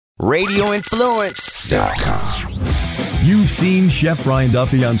RadioInfluence.com. You've seen Chef Brian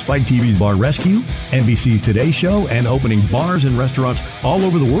Duffy on Spike TV's Bar Rescue, NBC's Today Show, and opening bars and restaurants all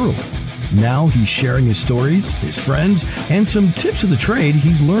over the world. Now he's sharing his stories, his friends, and some tips of the trade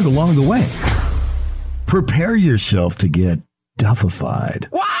he's learned along the way. Prepare yourself to get Duffified.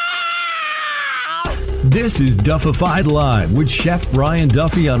 Wow! This is Duffified Live with Chef Brian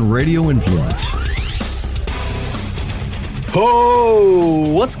Duffy on Radio Influence.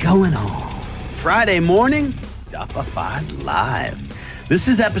 Oh, what's going on? Friday morning, Duffified Live. This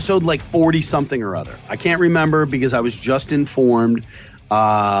is episode like 40-something or other. I can't remember because I was just informed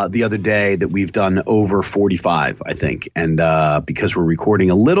the other day that we've done over 45, I think. And because we're recording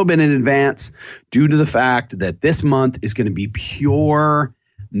a little bit in advance due to the fact that this month is going to be pure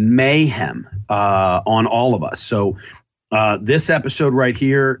mayhem on all of us. So this episode right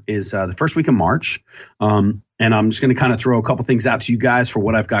here is the first week of March. And I'm just going to kind of throw a couple things out to you guys for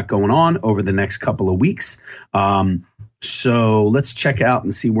what I've got going on over the next couple of weeks. So let's check out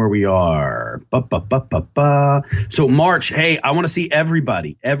and see where we are. So March, hey, I want to see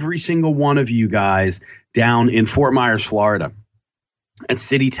everybody, every single one of you guys down in Fort Myers, Florida at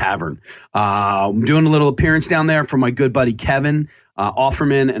City Tavern. I'm doing a little appearance down there for my good buddy Kevin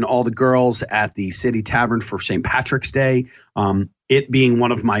Offerman and all the girls at the City Tavern for St. Patrick's Day. It being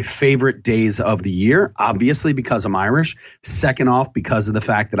one of my favorite days of the year, obviously because I'm Irish. Second off, because of the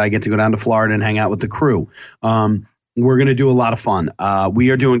fact that I get to go down to Florida and hang out with the crew. We're going to do a lot of fun. We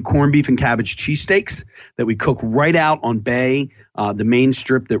are doing corned beef and cabbage cheesesteaks that we cook right out on Bay, the main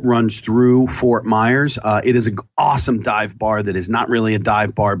strip that runs through Fort Myers. It is an awesome dive bar that is not really a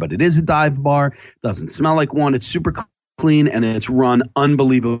dive bar, but it is a dive bar. It doesn't smell like one. It's super clean, and it's run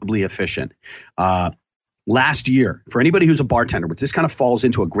unbelievably efficient. Last year, for anybody who's a bartender, which this kind of falls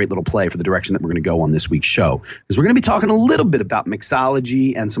into a great little play for the direction that we're going to go on this week's show, because we're going to be talking a little bit about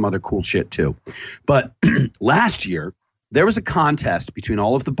mixology and some other cool shit too. But last year, there was a contest between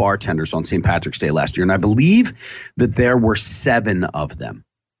all of the bartenders on St. Patrick's Day last year, and I believe that there were 7 of them.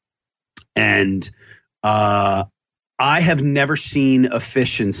 And I have never seen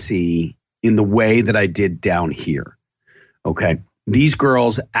efficiency in the way that I did down here. Okay. These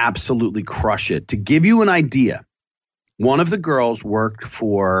girls absolutely crush it. To give you an idea, one of the girls worked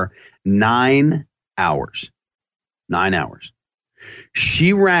for 9 hours. 9 hours.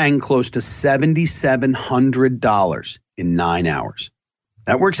 She rang close to $7,700 in 9 hours.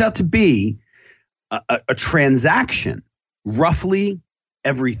 That works out to be a transaction roughly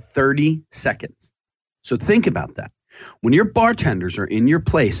every 30 seconds. So think about that. When your bartenders are in your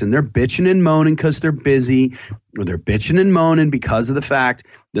place and they're bitching and moaning because they're busy, or they're bitching and moaning because of the fact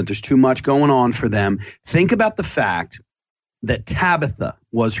that there's too much going on for them, think about the fact that Tabitha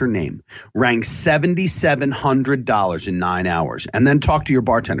was her name, rang $7,700 in 9 hours, and then talk to your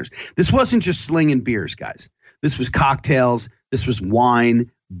bartenders. This wasn't just slinging beers, guys. This was cocktails. This was wine,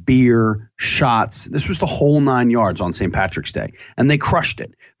 beer, shots. This was the whole 9 yards on St. Patrick's Day, and they crushed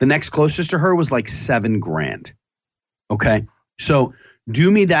it. The next closest to her was like $7,000. Okay, so do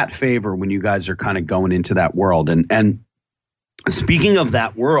me that favor when you guys are kind of going into that world. And speaking of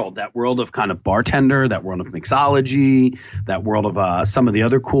that world of kind of bartender, that world of mixology, that world of some of the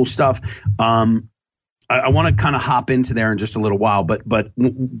other cool stuff, I want to kind of hop into there in just a little while. But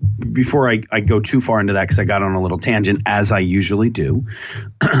before I go too far into that, because I got on a little tangent, as I usually do.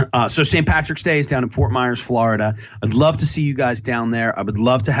 So St. Patrick's Day is down in Fort Myers, Florida. I'd love to see you guys down there. I would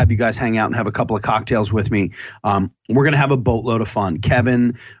love to have you guys hang out and have a couple of cocktails with me. We're going to have a boatload of fun.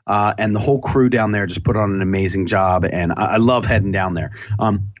 Kevin and the whole crew down there just put on an amazing job, and I love heading down there.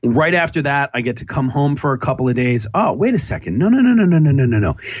 Right after that, I get to come home for a couple of days. Oh, wait a second.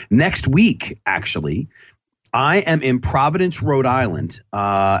 No. Next week, actually, I am in Providence, Rhode Island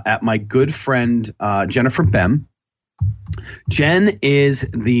at my good friend Jennifer Bem. Jen is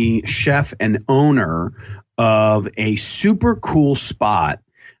the chef and owner of a super cool spot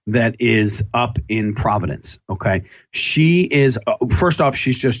that is up in Providence. Okay. She is, first off,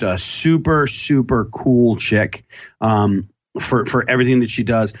 she's just a super, super cool chick for everything that she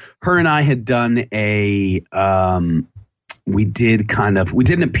does. Her and I had done we did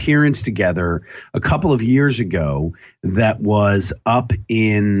an appearance together a couple of years ago that was up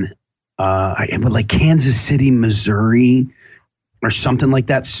in like Kansas City, Missouri, or something like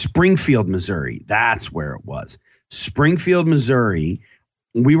that. Springfield, Missouri. That's where it was. Springfield, Missouri.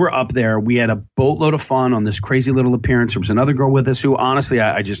 we were up there. We had a boatload of fun on this crazy little appearance. There was another girl with us who, honestly,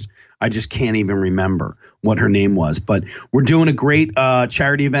 I just can't even remember what her name was. But we're doing a great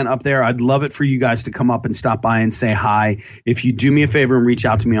charity event up there. I'd love it for you guys to come up and stop by and say hi. If you do me a favor and reach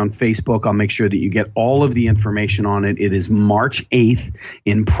out to me on Facebook, I'll make sure that you get all of the information on it. It is March 8th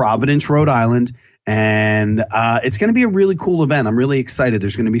in Providence, Rhode Island. And it's going to be a really cool event. I'm really excited.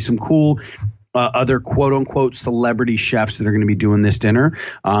 There's going to be some cool other quote unquote celebrity chefs that are going to be doing this dinner.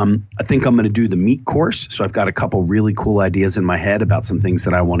 I think I'm going to do the meat course. So I've got a couple really cool ideas in my head about some things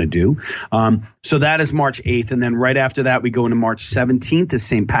that I want to do. So that is March 8th. And then right after that, we go into March 17th is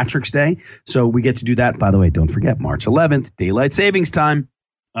St. Patrick's Day. So we get to do that. By the way, don't forget March 11th, daylight savings time.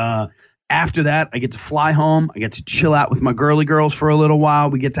 After that, I get to fly home. I get to chill out with my girly girls for a little while.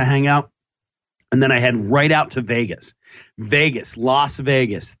 We get to hang out. And then I head right out to Vegas, Las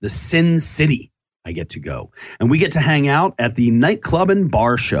Vegas, the Sin City. I get to go. And we get to hang out at the Nightclub and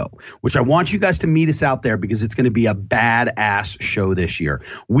Bar Show, which I want you guys to meet us out there because it's going to be a badass show this year.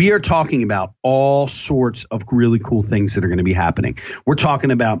 We are talking about all sorts of really cool things that are going to be happening. We're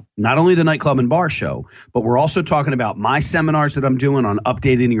talking about not only the Nightclub and Bar Show, but we're also talking about my seminars that I'm doing on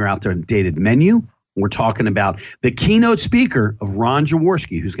updating your outdated menu. We're talking about the keynote speaker of Ron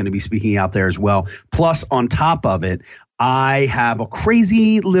Jaworski, who's going to be speaking out there as well. Plus, on top of it, I have a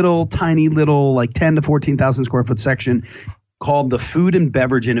crazy little, tiny little, like 10 to 14,000 square foot section called the Food and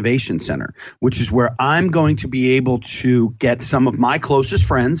Beverage Innovation Center, which is where I'm going to be able to get some of my closest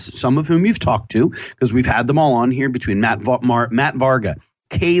friends, some of whom you've talked to, because we've had them all on here between Matt Varga,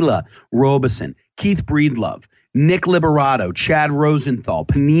 Kayla Robeson, Keith Breedlove, Nick Liberato, Chad Rosenthal,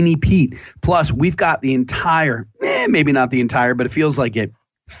 Panini Pete. Plus, we've got the entire, maybe not the entire, but it feels like it,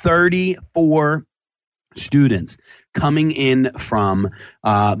 34 students coming in from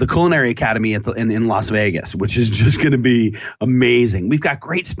the Culinary Academy in Las Vegas, which is just going to be amazing. We've got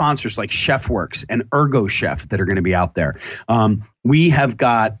great sponsors like ChefWorks and Ergo Chef that are going to be out there. We have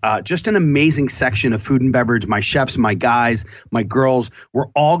got just an amazing section of food and beverage. My chefs, my guys, my girls, we're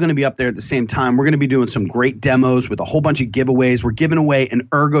all going to be up there at the same time. We're going to be doing some great demos with a whole bunch of giveaways. We're giving away an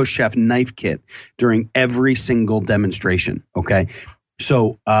Ergo Chef knife kit during every single demonstration, okay?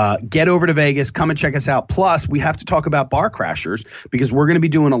 So get over to Vegas, come and check us out. Plus, we have to talk about Bar Crashers because we're going to be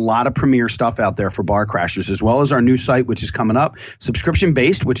doing a lot of premiere stuff out there for Bar Crashers, as well as our new site, which is coming up,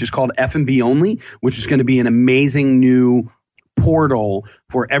 subscription-based, which is called F&B Only, which is going to be an amazing new portal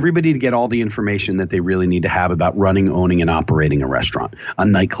for everybody to get all the information that they really need to have about running, owning, and operating a restaurant, a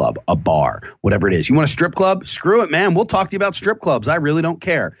nightclub, a bar, whatever it is. You want a strip club? Screw it, man. We'll talk to you about strip clubs. I really don't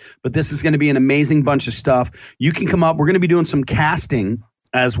care. But this is going to be an amazing bunch of stuff. You can come up. We're going to be doing some casting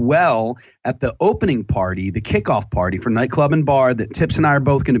as well at the opening party, the kickoff party for Nightclub and Bar that Tips and I are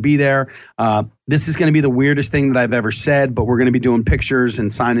both going to be there. This is going to be the weirdest thing that I've ever said, but we're going to be doing pictures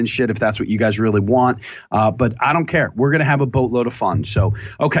and signing shit if that's what you guys really want. But I don't care. We're going to have a boatload of fun. So,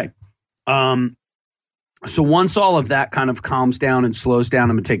 okay. So once all of that kind of calms down and slows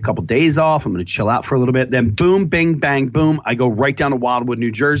down, I'm going to take a couple days off. I'm going to chill out for a little bit. Then boom, bing, bang, boom. I go right down to Wildwood,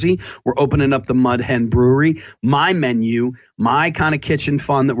 New Jersey. We're opening up the Mud Hen Brewery. My menu, my kind of kitchen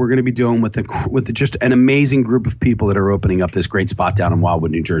fun that we're going to be doing with just an amazing group of people that are opening up this great spot down in Wildwood,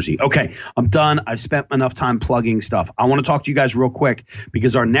 New Jersey. Okay, I'm done. I've spent enough time plugging stuff. I want to talk to you guys real quick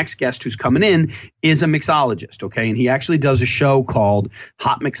because our next guest who's coming in is a mixologist, okay? And he actually does a show called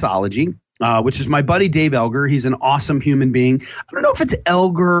Hot Mixology. Which is my buddy Dave Elger. He's an awesome human being. I don't know if it's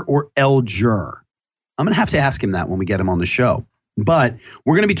Elger or Elger. I'm going to have to ask him that when we get him on the show. But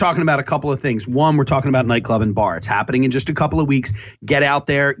we're going to be talking about a couple of things. One, we're talking about Nightclub and Bar. It's happening in just a couple of weeks. Get out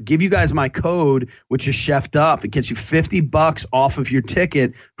there. Give you guys my code, which is Chef Duff. It gets you $50 off of your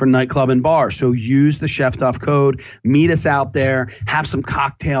ticket for Nightclub and Bar. So use the Chef Duff code. Meet us out there. Have some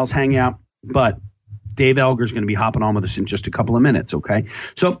cocktails. Hang out. But Dave Elger is going to be hopping on with us in just a couple of minutes, okay?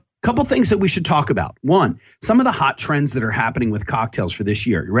 So couple things that we should talk about. One, some of the hot trends that are happening with cocktails for this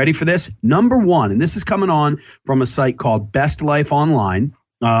year. You ready for this? Number one, and this is coming on from a site called Best Life Online.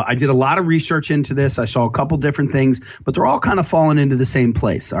 I did a lot of research into this. I saw a couple different things, but they're all kind of falling into the same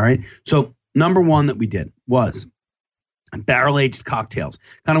place. All right. So number one that we did was barrel-aged cocktails,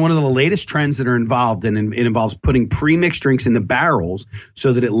 kind of one of the latest trends that are involved, and it involves putting pre-mixed drinks into barrels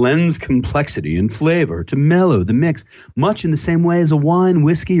so that it lends complexity and flavor to mellow the mix, much in the same way as a wine,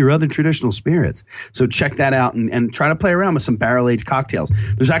 whiskey, or other traditional spirits. So check that out and try to play around with some barrel-aged cocktails.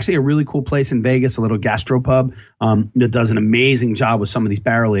 There's actually a really cool place in Vegas, a little gastropub that does an amazing job with some of these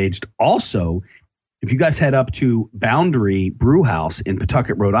barrel-aged. Also, if you guys head up to Boundary Brew House in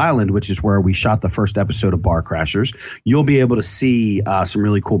Pawtucket, Rhode Island, which is where we shot the first episode of Bar Crashers, you'll be able to see some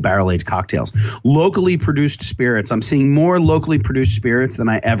really cool barrel-aged cocktails. Locally produced spirits. I'm seeing more locally produced spirits than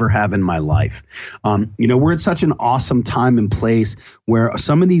I ever have in my life. We're at such an awesome time and place where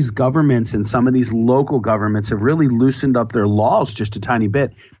some of these governments and some of these local governments have really loosened up their laws just a tiny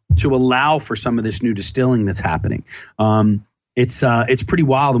bit to allow for some of this new distilling that's happening. It's pretty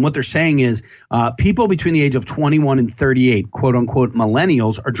wild. And what they're saying is people between the age of 21 and 38, quote unquote,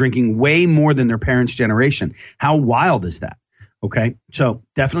 millennials are drinking way more than their parents' generation. How wild is that? Okay. So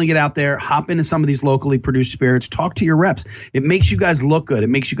definitely get out there, hop into some of these locally produced spirits, talk to your reps. It makes you guys look good. It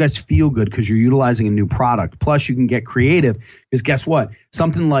makes you guys feel good because you're utilizing a new product. Plus you can get creative because guess what?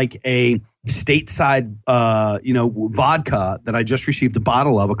 Something like a stateside, vodka that I just received a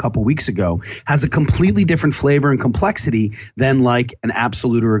bottle of a couple weeks ago has a completely different flavor and complexity than like an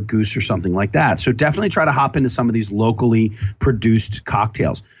Absolute or a Goose or something like that. So definitely try to hop into some of these locally produced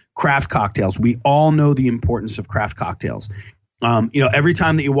cocktails. Craft cocktails. We all know the importance of craft cocktails. Every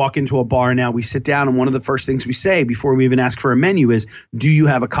time that you walk into a bar now, we sit down and one of the first things we say before we even ask for a menu is, do you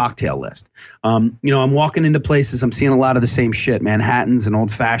have a cocktail list? I'm walking into places, I'm seeing a lot of the same shit, Manhattans and old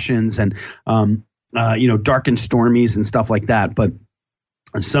fashions and, dark and stormies and stuff like that. But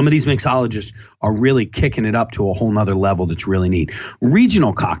some of these mixologists are really kicking it up to a whole nother level that's really neat.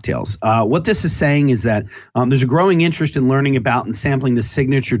 Regional cocktails. What this is saying is that there's a growing interest in learning about and sampling the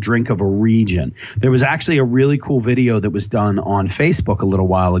signature drink of a region. There was actually a really cool video that was done on Facebook a little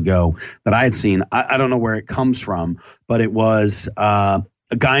while ago that I had seen. I don't know where it comes from, but it was a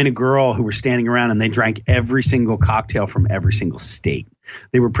guy and a girl who were standing around and they drank every single cocktail from every single state.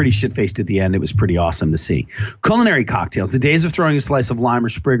 They were pretty shit-faced at the end. It was pretty awesome to see. Culinary cocktails. The days of throwing a slice of lime or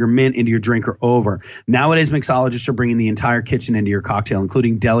sprig or mint into your drink are over. Nowadays, mixologists are bringing the entire kitchen into your cocktail,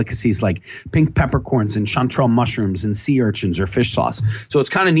 including delicacies like pink peppercorns and chanterelle mushrooms and sea urchins or fish sauce. So it's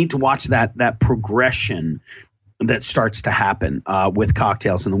kind of neat to watch that progression that starts to happen with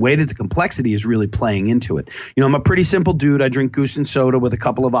cocktails and the way that the complexity is really playing into it. I'm a pretty simple dude. I drink goose and soda with a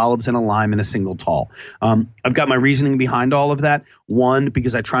couple of olives and a lime and a single tall. I've got my reasoning behind all of that. One,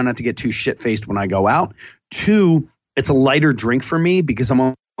 because I try not to get too shit-faced when I go out. Two, it's a lighter drink for me because I'm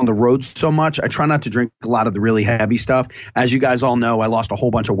on the road so much. I try not to drink a lot of the really heavy stuff. As you guys all know, I lost a whole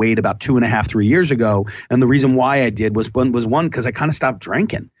bunch of weight about 2.5, 3 years ago. And the reason why I did was one, because I kind of stopped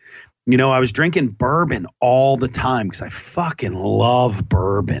drinking. I was drinking bourbon all the time because I fucking love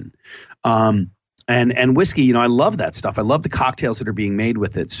bourbon. And whiskey, I love that stuff. I love the cocktails that are being made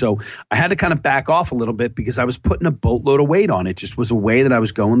with it. So I had to kind of back off a little bit because I was putting a boatload of weight on. It just was a way that I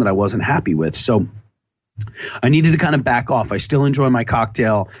was going that I wasn't happy with. So I needed to kind of back off. I still enjoy my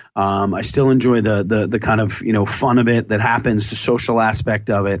cocktail. I still enjoy the kind of, fun of it that happens, the social aspect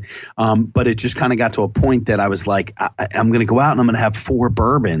of it. But it just kind of got to a point that I was like, I'm going to go out and I'm going to have 4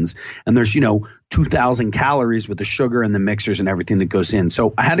 bourbons. And there's, 2,000 calories with the sugar and the mixers and everything that goes in.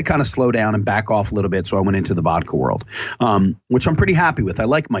 So I had to kind of slow down and back off a little bit. So I went into the vodka world, which I'm pretty happy with. I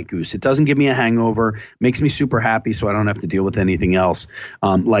like my Goose. It doesn't give me a hangover, makes me super happy. So I don't have to deal with anything else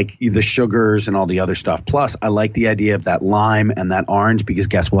like the sugars and all the other stuff. Plus, I like the idea of that lime and that orange because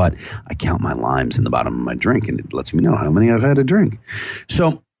guess what? I count my limes in the bottom of my drink and it lets me know how many I've had to drink.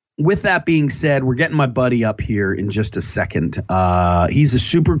 So with that being said, we're getting my buddy up here in just a second. He's a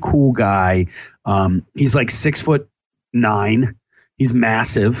super cool guy. He's like 6'9". He's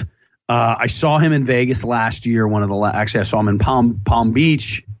massive. I saw him in Vegas last year. Actually, I saw him in Palm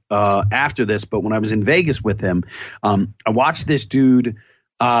Beach after this. But when I was in Vegas with him, I watched this dude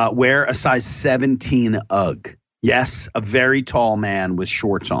wear a size 17 UGG. Yes, a very tall man with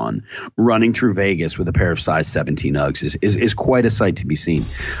shorts on running through Vegas with a pair of size 17 Uggs is quite a sight to be seen.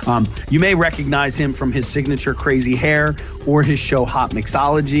 You may recognize him from his signature crazy hair or his show Hot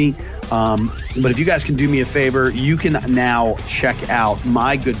Mixology. But if you guys can do me a favor, you can now check out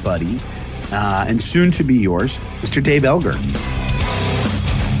my good buddy and soon to be yours, Mr. Dave Elgar.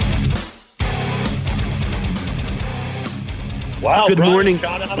 Wow, good Brian morning.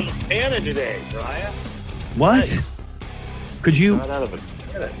 Shot out of a cannon today, Brian. What? Nice. Could you, Shot out of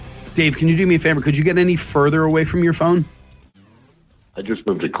a cannon. Dave, can you do me a favor? Could you get any further away from your phone? I just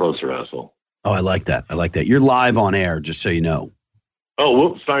moved it closer, asshole. Oh, I like that. You're live on air, just so you know. Oh,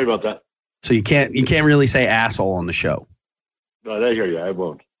 whoops, sorry about that. So you can't really say asshole on the show. No, I hear you. I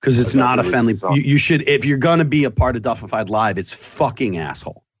won't. Because it's not a friendly. You should, if you're going to be a part of Duffified Live, it's fucking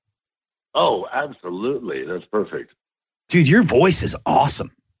asshole. Oh, absolutely. That's perfect. Dude, your voice is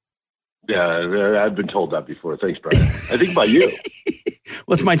awesome. Yeah, I've been told that before. Thanks, Brian. I think about you.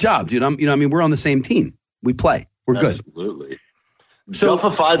 Well, it's my job, dude. We're on the same team. We play. We're good. Absolutely. So,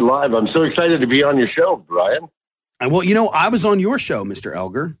 Duffified Live. I'm so excited to be on your show, Brian. and well, I was on your show, Mr.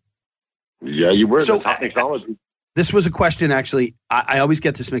 Elgar. Yeah, you were. So, Top Mixology. This was a question, actually. I always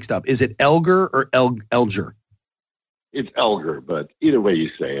get this mixed up. Is it Elgar or Elger? It's Elgar, but either way you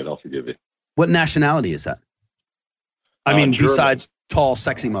say it, I'll forgive you. What nationality is that? I mean, German. besides tall,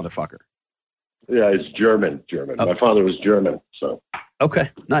 sexy motherfucker. Yeah, it's German. Oh. My father was German, so. Okay.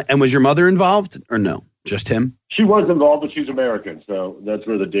 And was your mother involved or no? Just him? She was involved, but she's American, so that's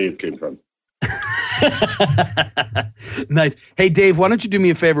where the Dave came from. Nice. Hey, Dave, why don't you do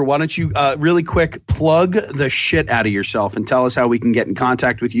me a favor? Why don't you really quick plug the shit out of yourself and tell us how we can get in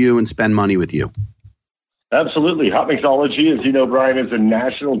contact with you and spend money with you? Absolutely. Hot Mixology, as you know, Brian, is a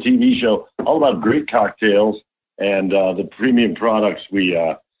national TV show all about great cocktails and the premium products we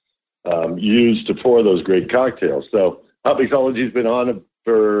use to pour those great cocktails. So Hot Mixology has been on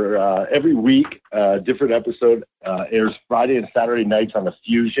for every week. Different episode airs Friday and Saturday nights on the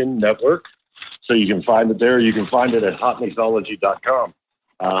Fusion Network. So you can find it there. You can find it at hotmixology.com.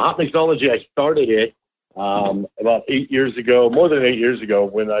 Hot Mixology, I started it about 8 years ago, more than 8 years ago,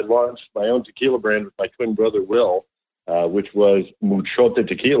 when I launched my own tequila brand with my twin brother, Will, which was Muchote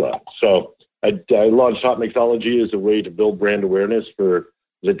Tequila. So I launched Hot Mixology as a way to build brand awareness for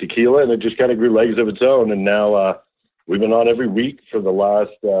the tequila, and it just kind of grew legs of its own. And now we've been on every week for the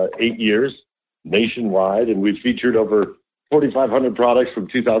last 8 years nationwide, and we've featured over 4,500 products from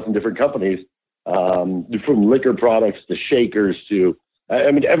 2,000 different companies, from liquor products to shakers to,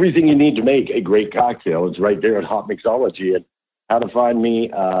 everything you need to make a great cocktail is right there at Hot Mixology. And how to find me,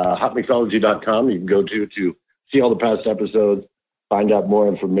 hotmixology.com. You can go to see all the past episodes, find out more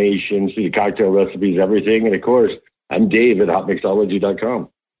information, see the cocktail recipes, everything. And of course, I'm Dave at hotmixology.com.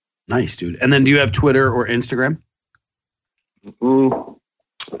 Nice, dude. And then do you have Twitter or Instagram?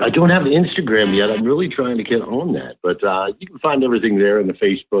 I don't have Instagram yet. I'm really trying to get on that. But you can find everything there, and the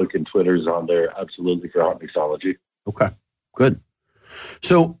Facebook and Twitter's on there, absolutely, for Hot Mixology. Okay, good.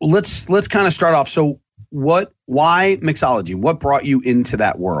 So let's kind of start off. So why mixology? What brought you into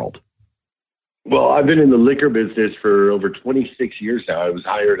that world? Well, I've been in the liquor business for over 26 years now. I was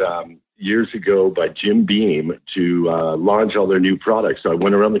hired years ago by Jim Beam to launch all their new products. So I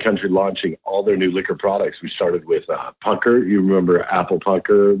went around the country launching all their new liquor products. We started with Pucker. You remember Apple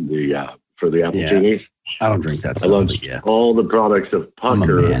Pucker, for the Apple Genies? I don't drink that stuff. I launched all the products of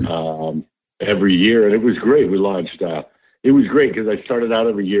Pucker every year, and it was great. We launched. It was great because I started out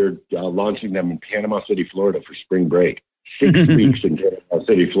every year launching them in Panama City, Florida for spring break. 6 weeks in Panama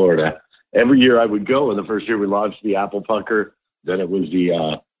City, Florida. Every year I would go, and the first year we launched the Apple Pucker. Then it was the,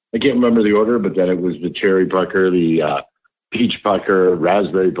 I can't remember the order, but then it was the Cherry Pucker, the Peach Pucker,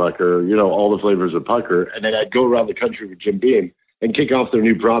 Raspberry Pucker, all the flavors of Pucker. And then I'd go around the country with Jim Beam and kick off their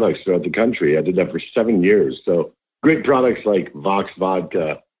new products throughout the country. I did that for 7 years. So great products like Vox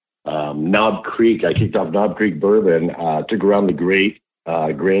Vodka, Knob Creek. I kicked off Knob Creek Bourbon, took around the great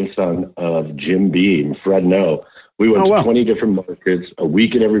grandson of Jim Beam, Fred No. We went to 20 different markets, a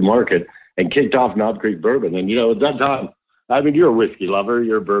week in every market, and kicked off Knob Creek Bourbon. And, at that time, you're a whiskey lover.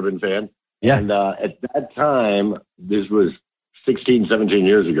 You're a bourbon fan. Yeah. And at that time, this was 16, 17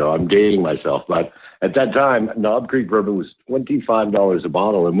 years ago. I'm dating myself. But at that time, Knob Creek Bourbon was $25 a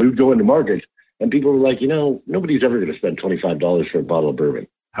bottle. And we would go into markets, and people were like, nobody's ever going to spend $25 for a bottle of bourbon.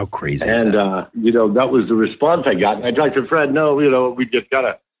 How crazy is that? And, that was the response I got. And I talked to Fred No, we'd get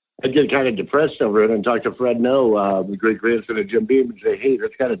I'd get kind of depressed over it and talk to Fred No, the great grandson of Jim Beam, and say, hey,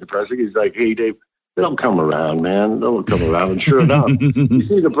 that's kind of depressing. He's like, hey, Dave, they'll come around, man. They'll come around. And sure enough, you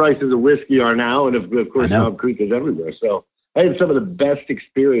see the prices of whiskey are now, and of course, Knob Creek is everywhere. So I had some of the best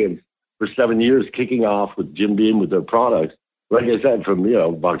experience for 7 years kicking off with Jim Beam with their products. Like I said, from,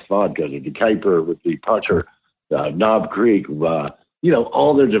 Vox Vodka to the Kuiper with the Pucker, Knob Creek,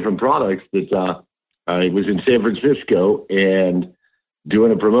 all their different products that I was in San Francisco and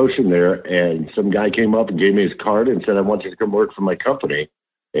doing a promotion there, and some guy came up and gave me his card and said, I want you to come work for my company.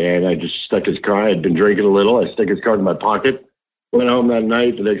 And I just stuck his card. I'd been drinking a little. I stuck his card in my pocket, went home that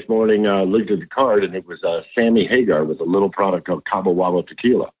night. The next morning, looked at the card, and it was Sammy Hagar with a little product called Cabo Wabo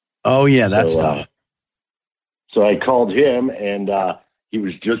Tequila. Oh, yeah, that stuff. So I called him, and he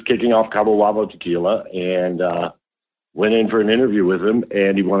was just kicking off Cabo Wabo Tequila, and went in for an interview with him,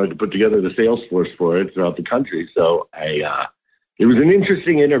 and he wanted to put together the sales force for it throughout the country. So it was an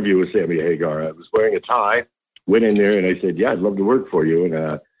interesting interview with Sammy Hagar. I was wearing a tie, went in there, and I said, yeah, I'd love to work for you. And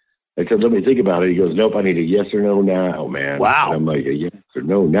I said, let me think about it. He goes, nope, I need a yes or no now, man. Wow. And I'm like, a yes or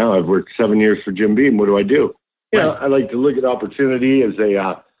no now? I've worked 7 years for Jim Beam. What do I do? I like to look at opportunity as I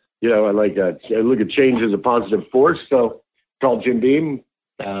look at change as a positive force. So called Jim Beam,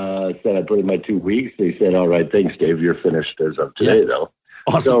 Said I put in my 2 weeks. They said, all right, thanks, Dave. You're finished as of today, though.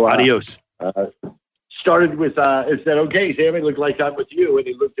 Awesome. So, Adios. Started with, it said, okay, Sammy, look like I'm with you. And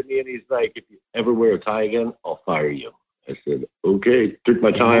he looked at me and he's like, if you ever wear a tie again, I'll fire you. I said, okay. Took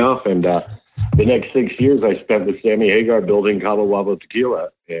my tie off. And the next 6 years I spent with Sammy Hagar building Cabo Wabo Tequila.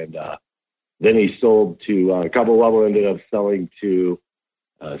 And then he sold to, Cabo Wabo ended up selling to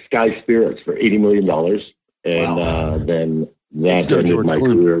Sky Spirits for $80 million. And then that ended my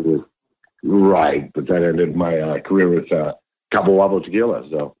career with, right. But that ended my career with Cabo Wabo Tequila.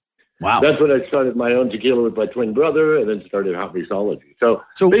 So. Wow. That's when I started my own tequila with my twin brother and then started Hot Mixology. So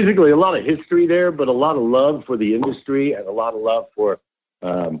basically a lot of history there, but a lot of love for the industry and a lot of love for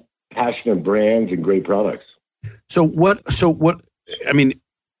passionate brands and great products. So what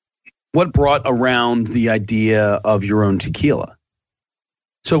brought around the idea of your own tequila?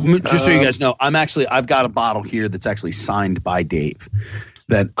 So just so you guys know, I've got a bottle here that's actually signed by Dave.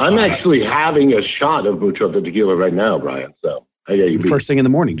 That I'm actually having a shot of Mucho Tequila right now, Brian. So. First thing in the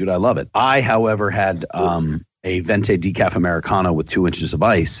morning, dude. I love it. I, however, had a Venti decaf Americano with 2 inches of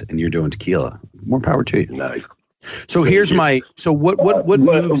ice, and you're doing tequila. More power to you. Nice. So here's my. So what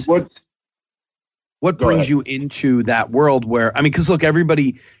moves? What brings you into that world where because look,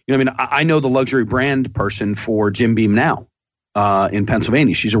 everybody. I know the luxury brand person for Jim Beam now. In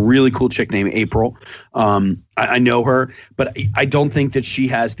Pennsylvania. She's a really cool chick named April. I know her, but I don't think that she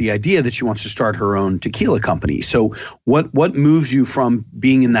has the idea that she wants to start her own tequila company. So what moves you from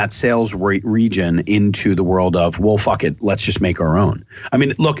being in that sales region into the world of, well, fuck it, let's just make our own?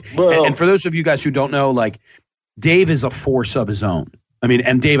 Look, and for those of you guys who don't know, like, Dave is a force of his own.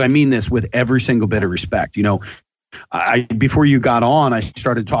 And Dave, I mean this with every single bit of respect. Before you got on, I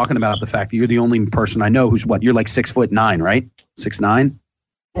started talking about the fact that you're the only person I know who's you're like 6'9", right? 6'9"?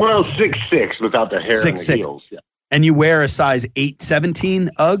 Well, 6'6" without the hair and the heels. Yeah. And you wear a size 817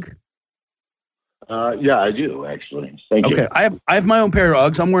 UGG? Yeah, I do actually. Thank you. Okay, I have my own pair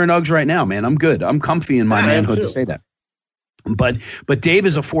of Uggs. I'm wearing Uggs right now, man. I'm good. I'm comfy in my manhood to say that. But Dave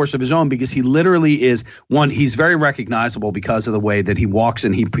is a force of his own because he literally is one. He's very recognizable because of the way that he walks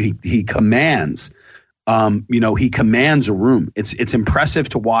and he commands. He commands a room. It's impressive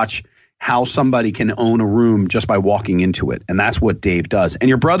to watch how somebody can own a room just by walking into it. And that's what Dave does. And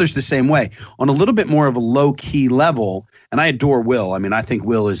your brother's the same way on a little bit more of a low key level. And I adore Will. I think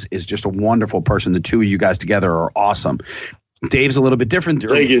Will is just a wonderful person. The two of you guys together are awesome. Dave's a little bit different.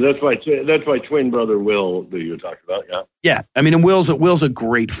 Thank you. That's my twin brother, Will, that you were talking about. Yeah. Yeah. And Will's a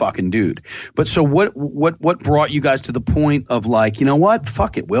great fucking dude. But so what brought you guys to the point of like, you know what?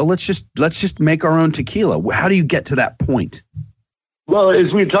 Fuck it, Will. Let's just make our own tequila. How do you get to that point? Well,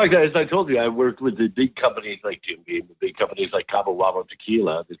 as we talked, as I told you, I worked with the big companies like Jim Beam, the big companies like Cabo Wabo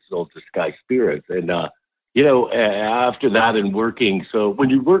Tequila that sold to Sky Spirits. And, after that and working, so when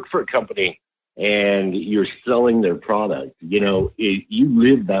you work for a company and you're selling their product, you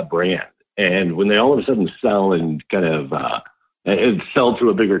live that brand. And when they all of a sudden sell and kind of sell to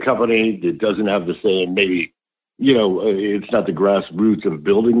a bigger company that doesn't have the same, maybe, it's not the grassroots of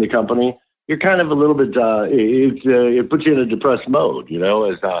building the company, you're kind of a little bit, it puts you in a depressed mode,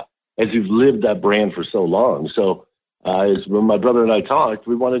 as you've lived that brand for so long. So as when my brother and I talked,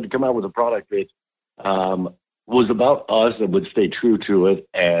 we wanted to come out with a product that was about us and would stay true to it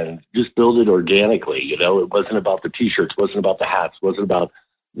and just build it organically. It wasn't about the T-shirts, wasn't about the hats, wasn't about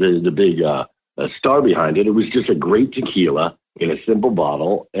the big star behind it. It was just a great tequila in a simple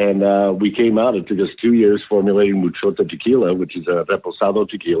bottle. And we came out, it took us 2 years formulating Muchota Tequila, which is a reposado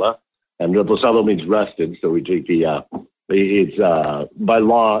tequila. And reposado means rested, so we take it's by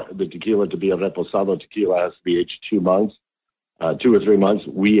law, the tequila to be a reposado tequila has to be aged 2 months, 2 or 3 months.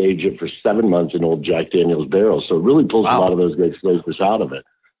 We age it for 7 months in old Jack Daniel's barrels, so it really pulls a lot of those great flavors out of it.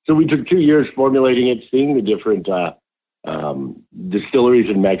 So we took 2 years formulating it, seeing the different distilleries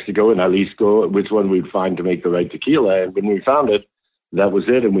in Mexico and Jalisco, which one we'd find to make the right tequila. And when we found it, that was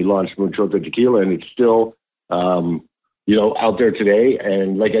it, and we launched Muchota Tequila, and it's still out there today.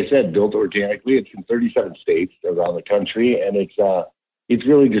 And like I said, built organically. It's in 37 states around the country. And it's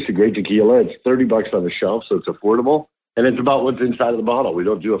really just a great tequila. It's $30 on the shelf, so it's affordable. And it's about what's inside of the bottle. We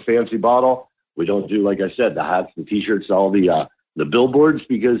don't do a fancy bottle. We don't do, like I said, the hats, the T-shirts, all the billboards,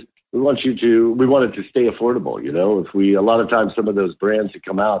 because we want it to stay affordable. A lot of times some of those brands that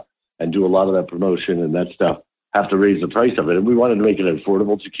come out and do a lot of that promotion and that stuff have to raise the price of it. And we wanted to make it an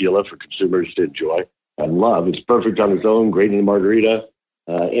affordable tequila for consumers to enjoy and love. It's perfect on its own, great in a margarita,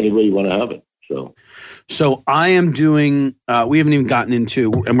 any way you want to have it. So I am doing, we haven't even gotten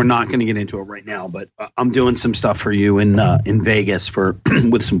into, and we're not going to get into it right now, but I'm doing some stuff for you in Vegas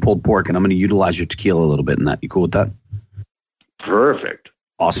with some pulled pork, and I'm going to utilize your tequila a little bit in that. You cool with that? Perfect.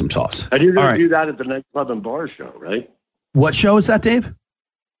 Awesome sauce. And you're going All to do that at the Nightclub and Bar Show, right? What show is that, Dave?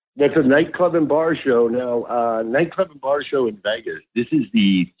 That's a Nightclub and Bar Show. Now, Nightclub and Bar Show in Vegas. This is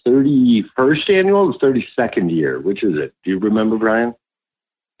the 31st annual or 32nd year. Which is it? Do you remember, Brian?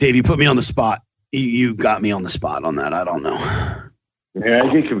 Dave, you put me on the spot. You got me on the spot on that. I don't know. Yeah,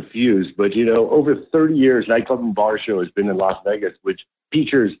 I get confused. But, over 30 years, Nightclub and Bar Show has been in Las Vegas, which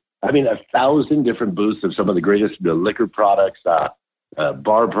features, 1,000 different booths of some of the greatest liquor products,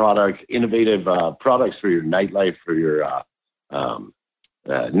 bar products, innovative products for your nightlife, for your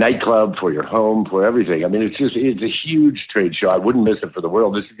nightclub, for your home, for everything. It's a huge trade show. I wouldn't miss it for the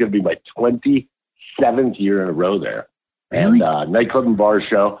world. This is going to be my 27th year in a row there. Really? And Nightclub and Bar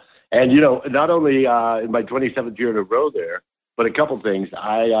Show. And, not only in my 27th year in a row there, but a couple things.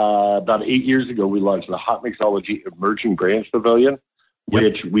 About 8 years ago, we launched the Hot Mixology Emerging Brands Pavilion,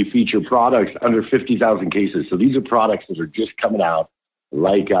 which we feature products under 50,000 cases. So these are products that are just coming out,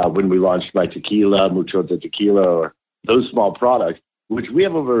 like when we launched my tequila, Muchota Tequila, or those small products, which we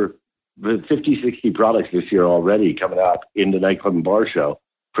have over 50, 60 products this year already coming out in the Nightclub and Bar Show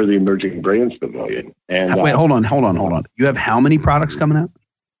for the Emerging Brands Pavilion. And wait, hold on. You have how many products coming out?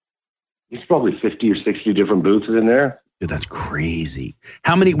 There's probably 50 or 60 different booths in there. Dude, that's crazy.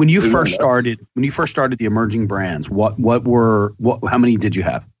 How many when you first started the emerging brands, how many did you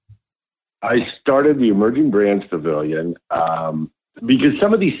have? I started the Emerging Brands Pavilion because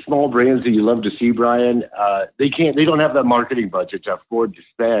some of these small brands that you love to see, Brian, they don't have that marketing budget to afford to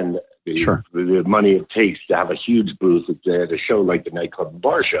spend the money it takes to have a huge booth at a show like the Nightclub and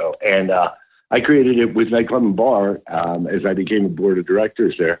Bar Show. And I created it with Nightclub and Bar as I became a board of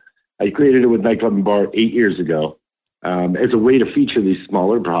directors there. I created it with Nightclub and Bar 8 years ago as a way to feature these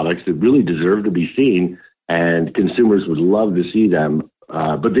smaller products that really deserve to be seen, and consumers would love to see them.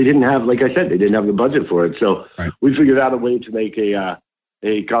 But they didn't have, like I said, they didn't have the budget for it. So we figured out a way to make a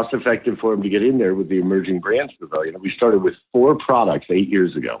cost-effective for them to get in there with the Emerging Brands Pavilion. We started with 4 products 8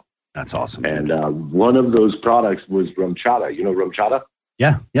 years ago. That's awesome. And one of those products was RumChata. You know RumChata?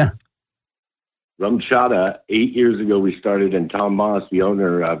 Yeah. RumChata, 8 years ago we started, and Tom Moss, the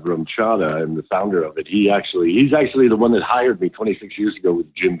owner of RumChata and the founder of it, he's actually the one that hired me 26 years ago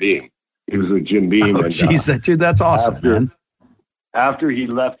with Jim Beam. He was with Jim Beam. Oh, jeez, that's awesome, man. After he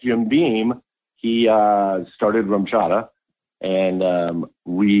left Jim Beam, he started RumChata, and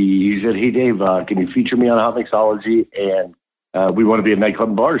he said, "Hey, Dave, can you feature me on Hot Mixology? And we want to be a Nightclub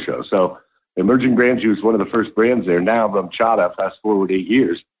and Bar Show." So Emerging Brands, he was one of the first brands there. Now RumChata, fast forward 8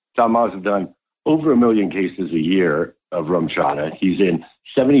 years, Tom Moss has done over 1 million cases a year of RumChata. He's in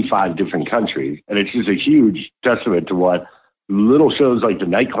 75 different countries, and it's just a huge testament to what little shows like the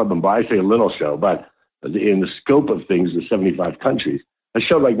Nightclub and Bar, I say a little show, but in the scope of things, the 75 countries, a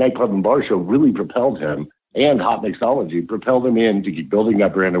show like Nightclub and Bar Show really propelled him, and Hot Mixology propelled him in to keep building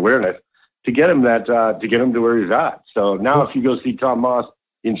that brand awareness to get him to where he's at. So now if you go see Tom Moss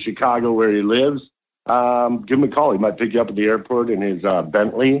in Chicago where he lives, give him a call. He might pick you up at the airport in his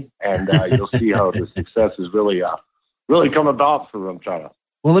Bentley, and you'll see how the success has really come about for RumChata.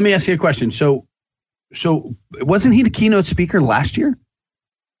 Well, let me ask you a question. So wasn't he the keynote speaker last year?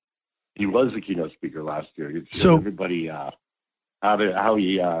 He was the keynote speaker last year. He showed everybody how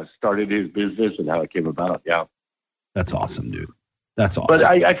he started his business and how it came about. Yeah, that's awesome, dude. That's awesome. But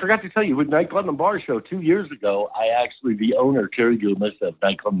I forgot to tell you, with Nightclub and Bar Show 2 years ago, the owner, Terry Gumas of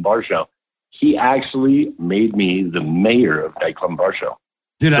Nightclub and Bar Show, he actually made me the mayor of Nightclub and Bar Show.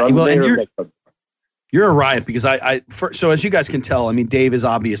 Dude, you're a riot because so as you guys can tell, Dave is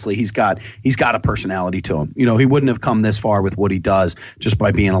obviously he's got a personality to him. He wouldn't have come this far with what he does just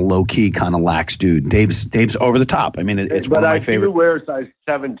by being a low key kind of lax dude. Dave's over the top. It's one of my favorite. But I do wear size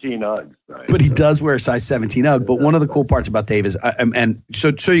 17 Uggs. Right? But he does wear a size 17 Ugg. But one of the cool parts about Dave is, and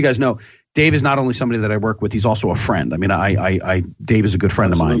so you guys know, Dave is not only somebody that I work with, he's also a friend. Dave is a good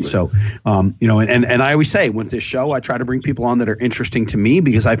friend of mine. So, and I always say with this show, I try to bring people on that are interesting to me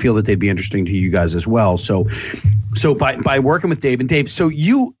because I feel that they'd be interesting to you guys as well. So by working with Dave, so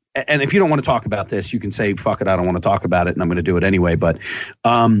you, and if you don't want to talk about this, you can say, fuck it, I don't want to talk about it, and I'm going to do it anyway. But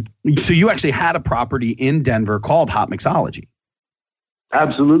so you actually had a property in Denver called Hot Mixology.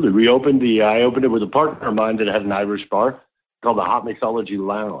 Absolutely. I opened it with a partner of mine that had an Irish bar called the Hot Mixology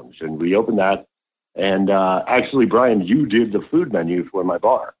Lounge, and we opened that. And actually, Brian, you did the food menu for my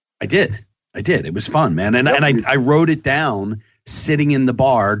bar. I did. It was fun, man. And I wrote it down sitting in the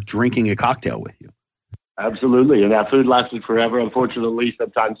bar drinking a cocktail with you. Absolutely. And that food lasted forever. Unfortunately,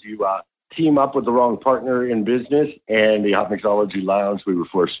 sometimes you team up with the wrong partner in business, and the Hot Mixology Lounge, we were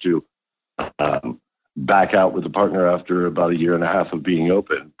forced to back out with the partner after about 1.5 years of being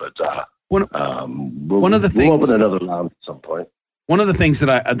open. But one of the things, we'll open another lounge at some point. One of the things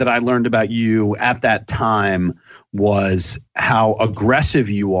that I learned about you at that time was how aggressive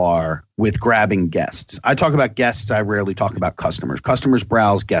you are with grabbing guests. I talk about guests. I rarely talk about customers. Customers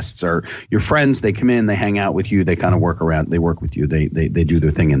browse. Guests are your friends. They come in, they hang out with you. They kind of work around. They work with you. They do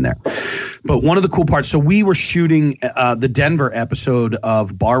their thing in there. But one of the cool parts, so we were shooting the Denver episode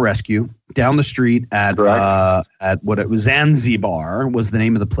of Bar Rescue down the street at what it was, Zanzibar was the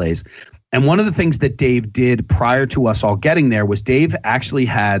name of the place. And one of the things that Dave did prior to us all getting there was Dave actually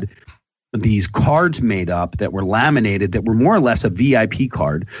had these cards made up that were laminated that were more or less a VIP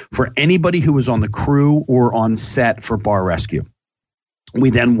card for anybody who was on the crew or on set for Bar Rescue. We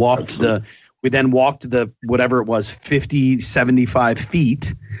then walked the whatever it was, 50, 75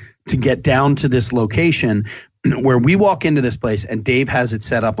 feet to get down to this location where we walk into this place and Dave has it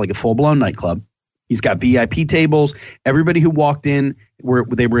set up like a full-blown nightclub. He's got VIP tables. Everybody who walked in,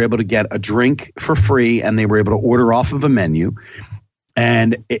 they were able to get a drink for free, and they were able to order off of a menu.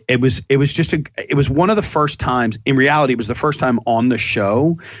 And it was one of the first times. In reality, it was the first time on the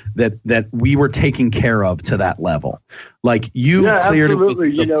show that we were taken care of to that level. Like you cleared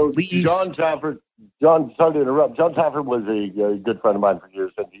absolutely. It with the police. John, sorry to interrupt. John Tafford was a good friend of mine for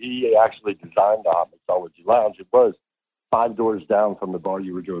years, and he actually designed the Hot Mixology Lounge. It was 5 doors down from the bar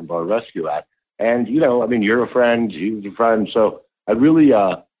you were doing Bar Rescue at. And, you're a friend, he was a friend. So I really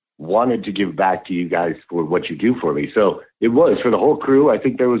wanted to give back to you guys for what you do for me. So it was for the whole crew. I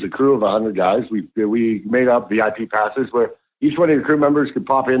think there was a crew of 100 guys. We made up VIP passes where each one of your crew members could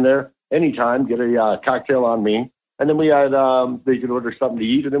pop in there anytime, get a cocktail on me. And then we had, they could order something to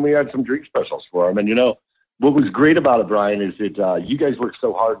eat. And then we had some drink specials for them. And, what was great about it, Brian, is that you guys work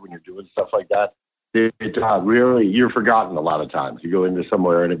so hard when you're doing stuff like that. It really, you're forgotten a lot of times. You go into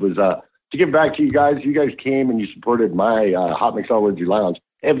somewhere and it was, to give back to you guys came and you supported my Hot Mixology Lounge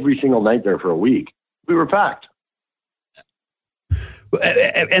every single night there for a week. We were packed.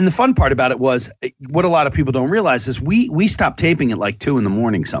 And the fun part about it was what a lot of people don't realize is we stopped taping at like 2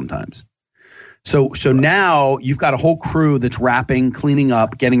 a.m. sometimes. So now you've got a whole crew that's wrapping, cleaning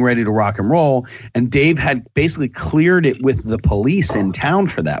up, getting ready to rock and roll. And Dave had basically cleared it with the police in town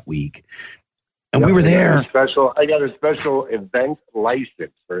for that week. And we were there. I got a special event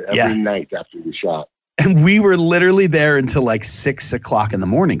license for every night after the shot. And we were literally there until like 6 o'clock in the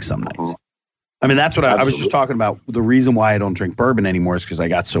morning some nights. I mean, that's what I was just talking about. The reason why I don't drink bourbon anymore is because I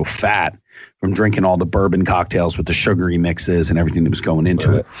got so fat from drinking all the bourbon cocktails with the sugary mixes and everything that was going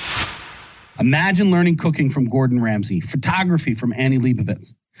into it. Imagine learning cooking from Gordon Ramsay, photography from Annie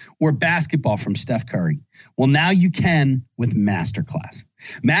Leibovitz, or basketball from Steph Curry. Well, now you can with Masterclass.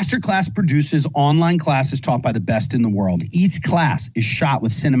 Masterclass produces online classes taught by the best in the world. Each class is shot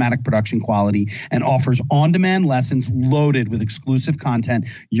with cinematic production quality and offers on-demand lessons loaded with exclusive content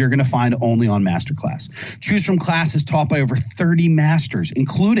you're going to find only on Masterclass. Choose from classes taught by over 30 masters,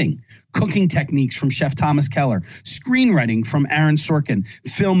 including cooking techniques from Chef Thomas Keller, screenwriting from Aaron Sorkin,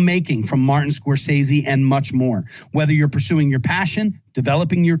 filmmaking from Martin Scorsese, and much more. Whether you're pursuing your passion,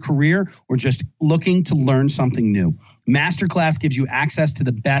 developing your career, or just looking to learn something new, Masterclass gives you access to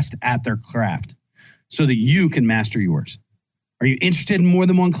the best at their craft so that you can master yours. Are you interested in more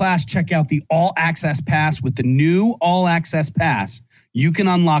than one class? Check out the All Access Pass. With the new All Access Pass, you can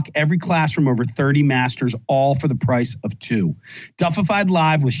unlock every class from over 30 masters, all for the price of 2. Duffified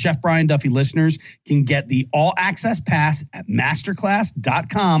Live with Chef Brian Duffy listeners can get the All Access Pass at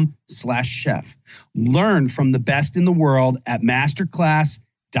masterclass.com/chef. Learn from the best in the world at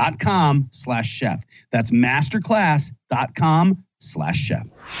masterclass.com/chef. That's masterclass.com/chef.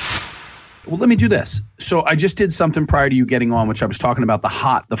 Well, let me do this. So I just did something prior to you getting on, which I was talking about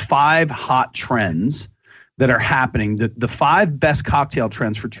the 5 hot trends that are happening, the 5 best cocktail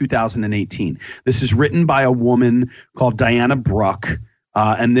trends for 2018. This is written by a woman called Diana Bruck.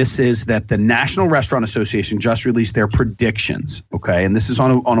 And this is that the National Restaurant Association just released their predictions. Okay. And this is on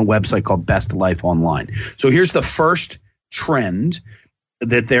a website called Best Life Online. So here's the first trend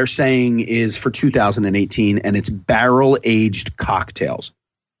that they're saying is for 2018, and it's barrel-aged cocktails.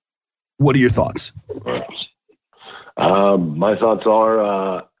 What are your thoughts? My thoughts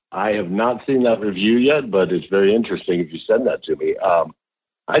are I have not seen that review yet, but it's very interesting if you send that to me.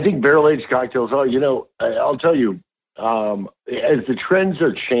 I think barrel-aged cocktails are, I'll tell you, as the trends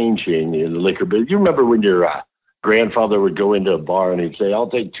are changing in the liquor business, you remember when your grandfather would go into a bar and he'd say, "I'll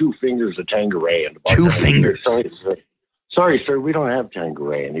take 2 fingers of Tanqueray." And 2 fingers? Sorry, sir, we don't have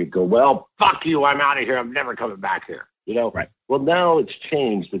Tanqueray. And he'd go, "Well, fuck you, I'm out of here. I'm never coming back here." Right. Well, now it's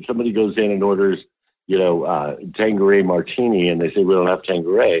changed that somebody goes in and orders, Tanqueray martini, and they say, "We don't have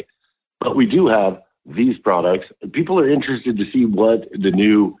Tanqueray, but we do have these products." People are interested to see what the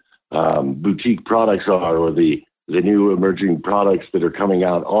new boutique products are, or the the new emerging products that are coming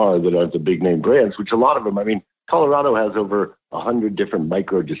out that are the big name brands, which a lot of them, I mean, Colorado has over 100 different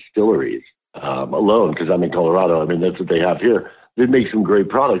micro distilleries alone, because I'm in Colorado. I mean, that's what they have here. They make some great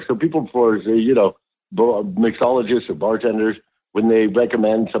products. So people, mixologists or bartenders, when they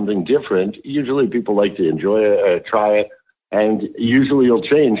recommend something different, usually people like to enjoy it, try it, and usually you'll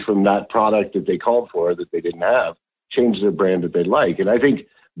change from that product that they called for that they didn't have, change their brand that they like. And I think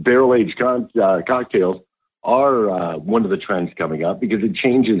barrel-aged cocktails are one of the trends coming up, because it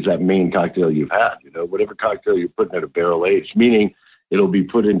changes that main cocktail you've had. Whatever cocktail you're putting at a barrel-aged, meaning it'll be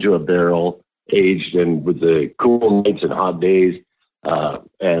put into a barrel, aged, and with the cool nights and hot days,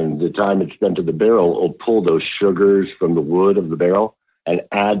 and the time it's spent in the barrel will pull those sugars from the wood of the barrel and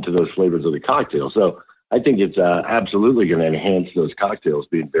add to those flavors of the cocktail. So I think it's absolutely going to enhance those cocktails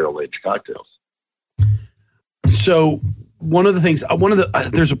being barrel-aged cocktails. So one of the things,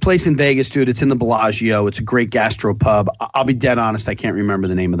 there's a place in Vegas, dude. It's in the Bellagio. It's a great gastro pub. I'll be dead honest, I can't remember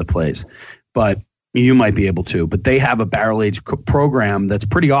the name of the place, but you might be able to. But they have a barrel age program that's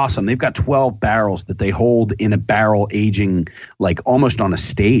pretty awesome. They've got 12 barrels that they hold in a barrel aging, like almost on a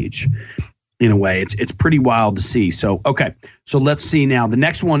stage. In a way, it's pretty wild to see. So, okay. So let's see now. The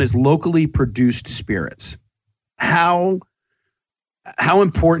next one is locally produced spirits. How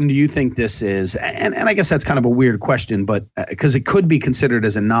important do you think this is? And I guess that's kind of a weird question, but because it could be considered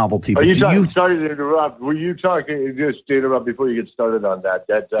as a novelty. But sorry to interrupt. Were you talking, just to interrupt before you get started on that?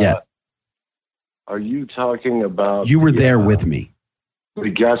 Yeah. Are you talking about? You were there with me. The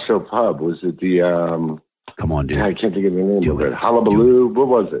gastro pub. Was it the? Come on, dude. I can't think of the name of it. Hullabaloo. What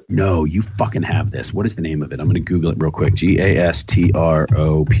was it? No, you fucking have this. What is the name of it? I'm going to Google it real quick.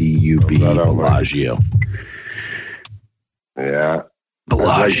 Gastropub Bellagio. Yeah.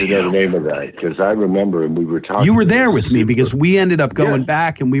 Bellagio. I'd like to know the name of that, because I remember, and we were talking. You were there with me, because we ended up going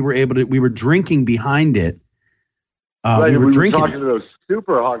back, and we were drinking behind it. We were talking to those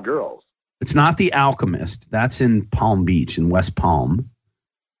super hot girls. It's not the Alchemist. That's in Palm Beach, in West Palm.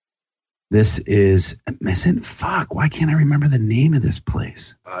 This is it? Fuck, why can't I remember the name of this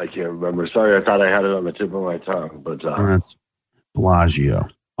place? I can't remember. Sorry, I thought I had it on the tip of my tongue. But that's Bellagio.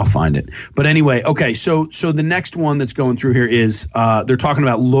 I'll find it. But anyway, okay, so the next one that's going through here is they're talking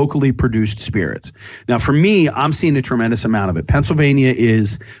about locally produced spirits. Now, for me, I'm seeing a tremendous amount of it. Pennsylvania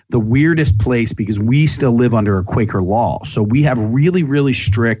is the weirdest place because we still live under a Quaker law. So we have really, really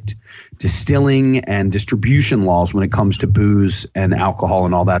strict distilling and distribution laws when it comes to booze and alcohol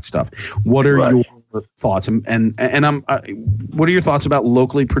and all that stuff. What are your thoughts? And what are your thoughts about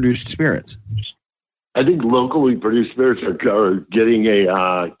locally produced spirits? I think locally produced spirits are getting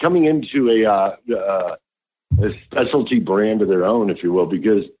coming into a specialty brand of their own, if you will,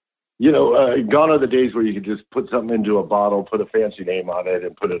 because, gone are the days where you could just put something into a bottle, put a fancy name on it,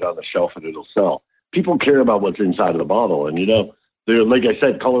 and put it on the shelf and it'll sell. People care about what's inside of the bottle. And, like I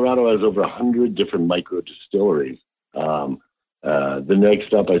said, Colorado has over 100 different micro distilleries. The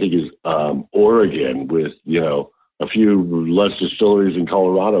next up, I think, is Oregon with, a few less distilleries in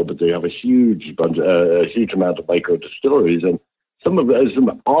Colorado, but they have a huge amount of micro distilleries, and some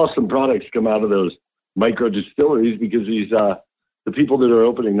awesome products come out of those micro distilleries because the people that are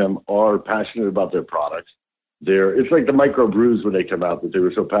opening them are passionate about their products. It's like the micro brews when they come out, that they were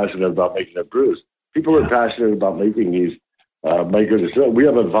so passionate about making their brews. People are passionate about making these micro distilleries. We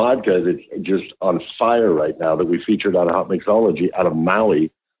have a vodka that's just on fire right now that we featured on Hot Mixology out of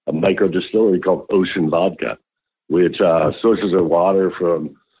Maui, a micro distillery called Ocean Vodka, which sources their water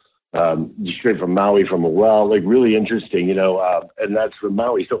from straight from Maui from a well, like really interesting, and that's from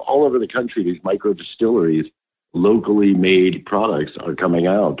Maui. So all over the country, these micro distilleries, locally made products are coming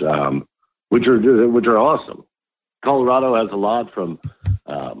out, which are awesome. Colorado has a lot from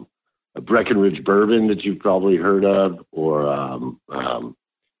a Breckenridge bourbon that you've probably heard of, or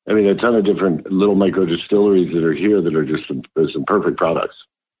a ton of different little micro distilleries that are here that are just some perfect products.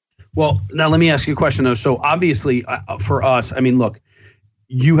 Well, now let me ask you a question, though. So obviously for us, look,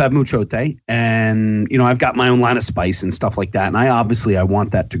 you have Muchote and, I've got my own line of spice and stuff like that. And I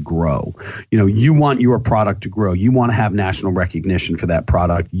want that to grow. You want your product to grow. You want to have national recognition for that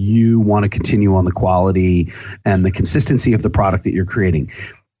product. You want to continue on the quality and the consistency of the product that you're creating.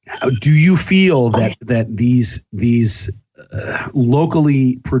 Do you feel that these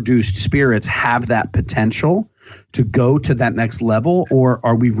locally produced spirits have that potential to go to that next level, or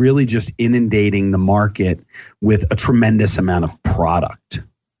are we really just inundating the market with a tremendous amount of product?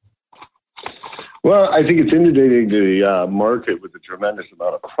 Well, I think it's inundating the market with a tremendous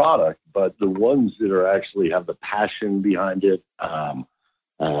amount of product, but the ones that are actually have the passion behind it, from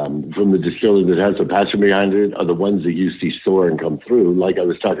the distillery that has the passion behind it, are the ones that you see soar and come through. Like I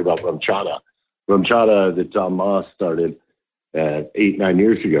was talking about RumChata. RumChata that Tom Moss started 8-9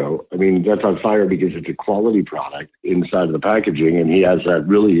 years ago. I mean, that's on fire because it's a quality product inside of the packaging, and he has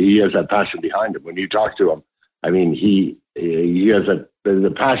that passion behind him. When you talk to him, I mean, he has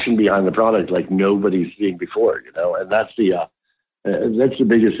the passion behind the product like nobody's seen before, and that's the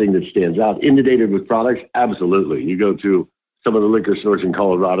biggest thing that stands out. Inundated with products, absolutely. You go to some of the liquor stores in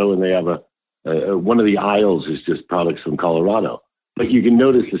Colorado, and they have one of the aisles is just products from Colorado. But you can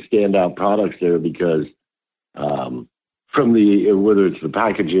notice the standout products there because from whether it's the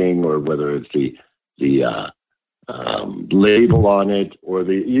packaging or whether it's the label on it, or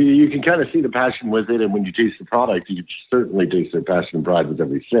you can kind of see the passion with it. And when you taste the product, you certainly taste their passion and pride with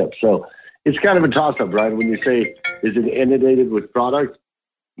every sip. So it's kind of a toss-up, Brian. When you say, is it inundated with product?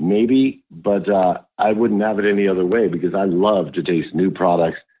 Maybe, but I wouldn't have it any other way because I love to taste new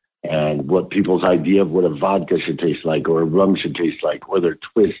products and what people's idea of what a vodka should taste like or a rum should taste like, or their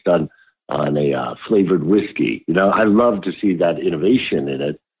twist on a flavored whiskey. I love to see that innovation in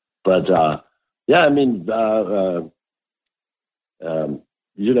it. But yeah, I mean,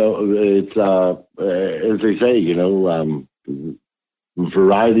 it's as they say,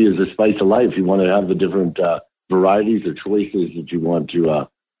 variety is the spice of life. You want to have the different varieties or choices that you want to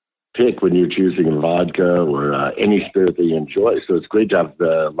pick when you're choosing a vodka or any spirit that you enjoy. So it's great to have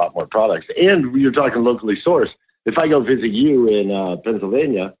a lot more products. And you're talking locally sourced. If I go visit you in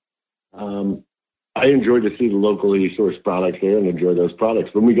Pennsylvania, I enjoy to see the locally sourced products there and enjoy those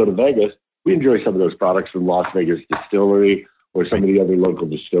products. When we go to Vegas, we enjoy some of those products from Las Vegas Distillery or some of the other local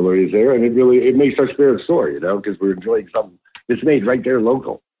distilleries there. And it makes our spirit soar, because we're enjoying something that's made right there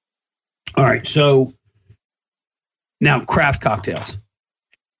local. All right. So now craft cocktails.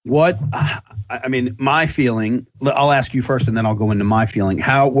 My feeling, I'll ask you first and then I'll go into my feeling.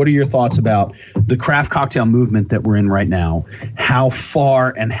 What are your thoughts about the craft cocktail movement that we're in right now? How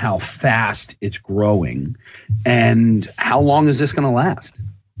far and how fast it's growing, and how long is this going to last?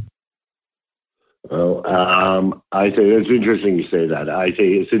 Well, I think it's interesting you say that. I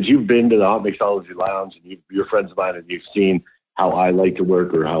think since you've been to the Hot Mixology Lounge and you're friends of mine and you've seen how I like to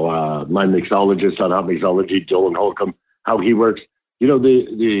work, or how my mixologist on Hot Mixology, Dylan Holcomb, how he works. Just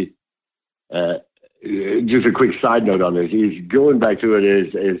a quick side note on this is going back to it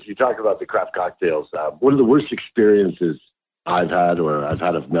is you talk about the craft cocktails. One of the worst experiences I've had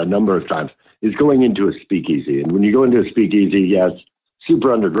a number of times is going into a speakeasy. And when you go into a speakeasy, yes,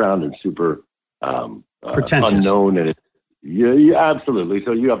 super underground and super pretentious, unknown, and yeah, absolutely.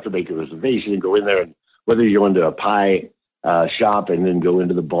 So you have to make a reservation and go in there, and whether you go into a pie shop and then go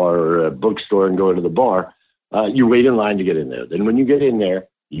into the bar, or a bookstore and go into the bar. You wait in line to get in there. Then when you get in there,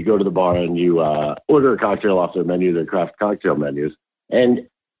 you go to the bar and you order a cocktail off their menu, their craft cocktail menus, and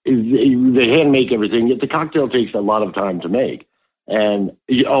they hand make everything. Yet the cocktail takes a lot of time to make, and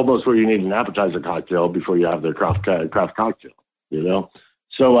almost where you need an appetizer cocktail before you have their craft cocktail.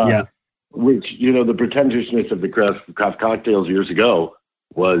 So yeah. Which the pretentiousness of the craft cocktails years ago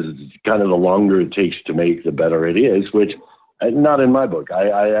was kind of the longer it takes to make, the better it is, which. Not in my book.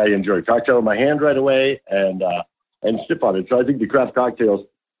 I enjoy a cocktail in my hand right away and sip on it. So I think the craft cocktails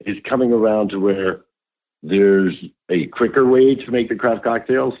is coming around to where there's a quicker way to make the craft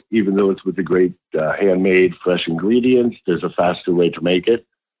cocktails, even though it's with the great handmade, fresh ingredients. There's a faster way to make it.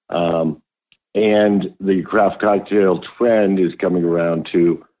 And the craft cocktail trend is coming around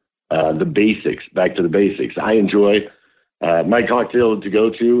to the basics, back to the basics. I enjoy my cocktail to go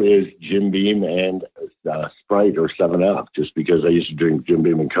to is Jim Beam and Sprite or 7-Up, just because I used to drink Jim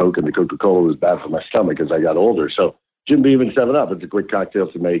Beam and Coke, and the Coca-Cola was bad for my stomach as I got older. So Jim Beam and 7-Up, it's a quick cocktail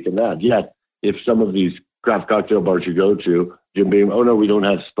to make and that. Yet, if some of these craft cocktail bars you go to, Jim Beam, oh no, we don't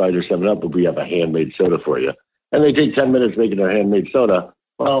have Sprite or 7-Up, but we have a handmade soda for you. And they take 10 minutes making their handmade soda.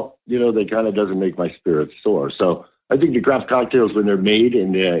 Well, they kind of doesn't make my spirits soar. So I think the craft cocktails, when they're made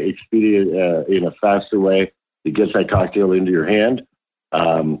in a faster way, it gets that cocktail into your hand,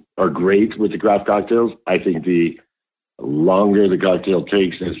 are great with the craft cocktails. I think the longer the cocktail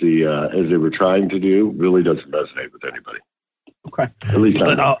takes, as they were trying to do, really doesn't resonate with anybody. Okay. At least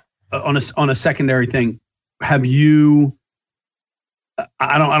on a secondary thing, have you?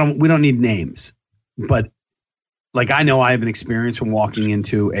 We don't need names, but like I know I have an experience from walking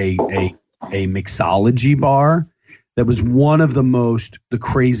into a mixology bar. That was one of the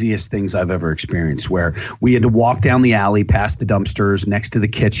craziest things I've ever experienced, where we had to walk down the alley past the dumpsters next to the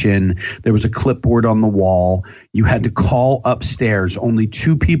kitchen. There was a clipboard on the wall. You had to call upstairs. Only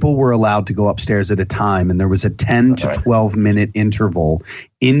 2 people were allowed to go upstairs at a time. And there was a 10 to 12 minute interval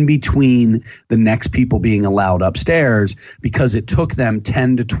in between the next people being allowed upstairs, because it took them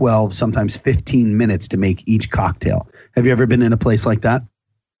 10 to 12, sometimes 15 minutes to make each cocktail. Have you ever been in a place like that?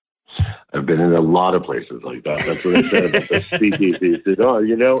 I've been in a lot of places like that. That's what I said about the speakeasy.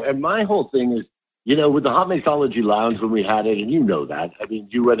 Oh, and my whole thing is, with the Hot Mixology Lounge when we had it, and that. I mean,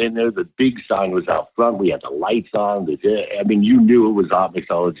 you went in there, the big sign was out front. We had the lights on. You knew it was Hot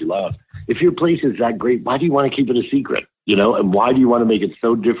Mixology Lounge. If your place is that great, why do you want to keep it a secret? And why do you want to make it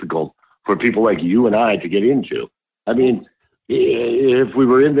so difficult for people like you and I to get into? I mean, if we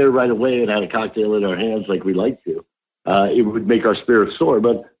were in there right away and had a cocktail in our hands like we like to, it would make our spirits soar.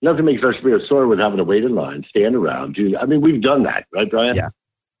 But nothing makes our spirits soar with having to wait in line, stand around. We've done that, right, Brian? Yeah.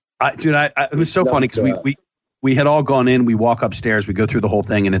 It was so funny because we had all gone in. We walk upstairs. We go through the whole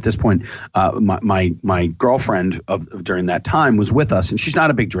thing. And at this point, my girlfriend during that time was with us. And she's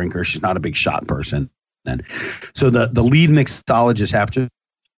not a big drinker. She's not a big shot person. And so the lead mixologist, after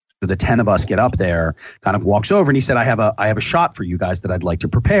the 10 of us get up there, kind of walks over and he said, I have a shot for you guys that I'd like to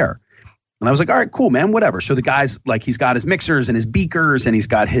prepare. And I was like, all right, cool, man, whatever. So the guy's like, he's got his mixers and his beakers and he's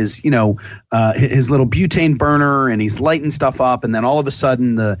got his, his little butane burner and he's lighting stuff up. And then all of a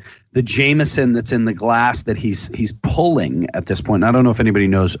sudden the Jameson that's in the glass that he's pulling at this point. And I don't know if anybody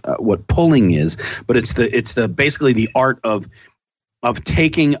knows what pulling is, but it's the basically the art of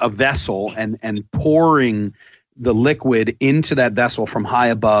taking a vessel and pouring the liquid into that vessel from high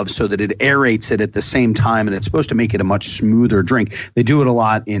above so that it aerates it at the same time, and it's supposed to make it a much smoother drink. They do it a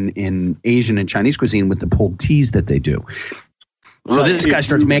lot in Asian and Chinese cuisine with the pulled teas that they do. So this guy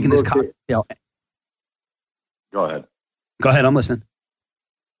starts making this cocktail. Go ahead. I'm listening.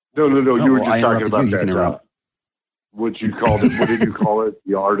 No. You were just talking about that. What did you call it?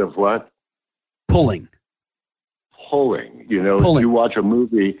 The art of what? Pulling. Pulling. If you watch a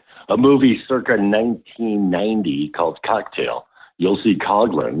movie circa 1990 called Cocktail, you'll see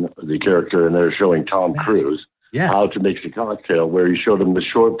Coughlin, the character, and they're showing Tom Cruise how to make a cocktail, where he showed him the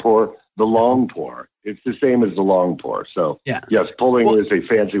short pour, the long pour. It's the same as the long pour. So, yes, pulling is a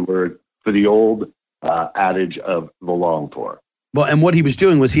fancy word for the old adage of the long pour. Well, and what he was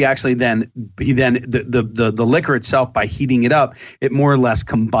doing was the liquor itself, by heating it up, it more or less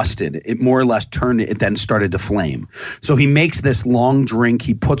combusted. It more or less turned it, then started to flame. So he makes this long drink.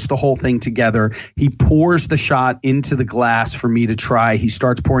 He puts the whole thing together. He pours the shot into the glass for me to try. He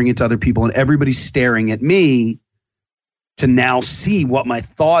starts pouring it to other people, and everybody's staring at me to now see what my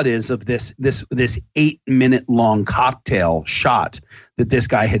thought is of this 8-minute long cocktail shot that this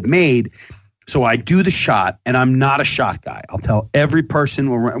guy had made. So I do the shot, and I'm not a shot guy. I'll tell every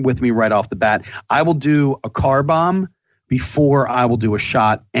person with me right off the bat, I will do a car bomb before I will do a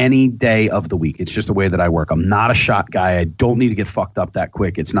shot any day of the week. It's just the way that I work. I'm not a shot guy. I don't need to get fucked up that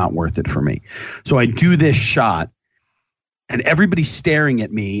quick. It's not worth it for me. So I do this shot, and everybody's staring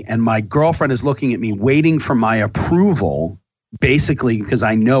at me, and my girlfriend is looking at me, waiting for my approval, basically because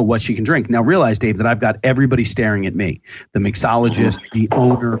I know what she can drink. Now realize, Dave, that I've got everybody staring at me, the mixologist, the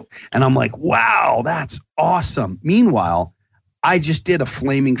owner, and I'm like, wow, that's awesome. Meanwhile, I just did a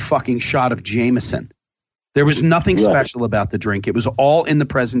flaming fucking shot of Jameson. There was nothing special about the drink. It was all in the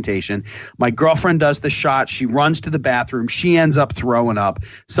presentation. My girlfriend does the shot. She runs to the bathroom. She ends up throwing up.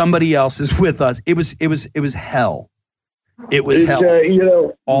 Somebody else is with us. It was hell. It was hell.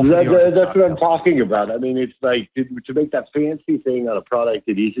 That's what I'm talking about. I mean, it's like to make that fancy thing on a product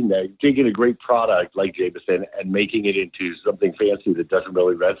that isn't that, taking a great product like Jameson and making it into something fancy that doesn't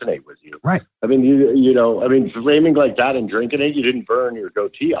really resonate with you. Right. I mean, flaming like that and drinking it, you didn't burn your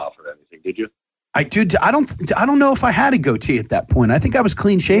goatee off or anything, did you? I don't know if I had a goatee at that point. I think I was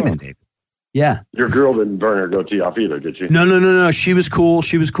clean shaven, Dave. Yeah. Your girl didn't burn her goatee off either, did she? No. She was cool.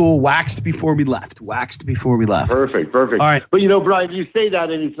 Waxed before we left. Perfect. All right. But, Brian, you say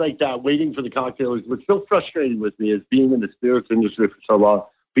that, and it's like that, waiting for the cocktail. What's so frustrating with me is being in the spirits industry for so long,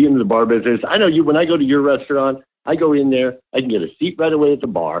 being in the bar business. I know when I go to your restaurant, I go in there, I can get a seat right away at the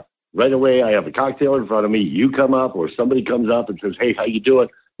bar. Right away, I have a cocktail in front of me. You come up, or somebody comes up and says, hey, how you doing?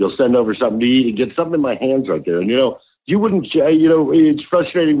 You'll send over something to eat and get something in my hands right there. And, you wouldn't, it's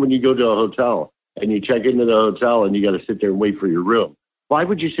frustrating when you go to a hotel and you check into the hotel and you got to sit there and wait for your room. Why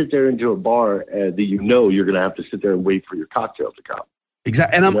would you sit there into a bar that you're going to have to sit there and wait for your cocktail to come?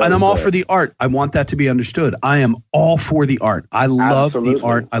 Exactly. And I'm all for the art. I want that to be understood. I am all for the art. I love the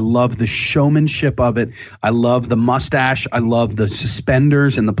art. I love the showmanship of it. I love the mustache. I love the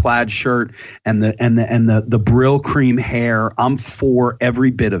suspenders and the plaid shirt and the Brill cream hair. I'm for every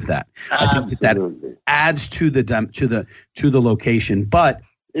bit of that. I think that adds to the location, but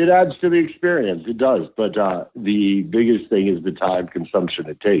it adds to the experience. It does. But the biggest thing is the time consumption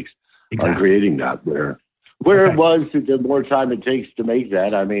it takes on creating that It was, the more time it takes to make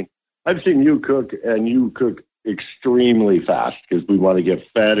that. I mean, I've seen you cook, and you cook extremely fast because we want to get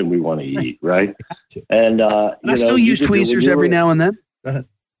fed and we want to eat, right? And I still use tweezers every now and then. Go ahead.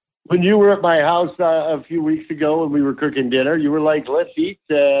 when you were at my house a few weeks ago and we were cooking dinner, you were like, let's eat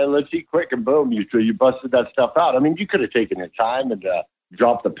quick, and boom, you busted that stuff out. I mean, you could have taken your time and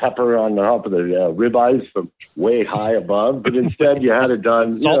dropped the pepper on the top of the ribeyes from way high above, but instead you had it done.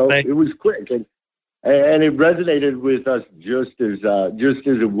 It was quick, and it resonated with us just as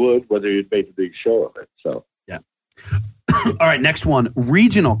it would whether you'd made a big show of it. So yeah. All right, next one,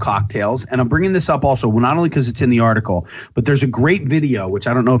 regional cocktails. And I'm bringing this up also, not only because it's in the article, but there's a great video, which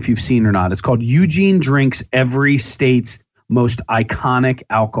I don't know if you've seen or not. It's called Eugene Drinks Every State's Most Iconic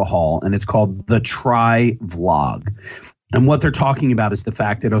Alcohol, and it's called The Try Vlog. And what they're talking about is the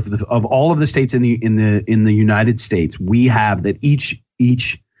fact that of all of the states in the United States, we have that each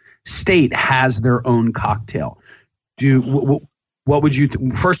state has their own cocktail. What would you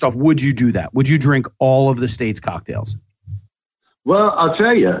first off, would you do that? Would you drink all of the state's cocktails? Well, I'll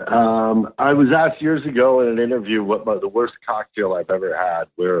tell you, I was asked years ago in an interview what the worst cocktail I've ever had,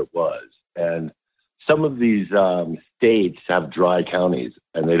 where it was. And some of these states have dry counties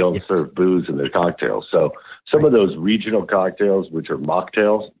and they don't serve booze in their cocktails. So some of those regional cocktails, which are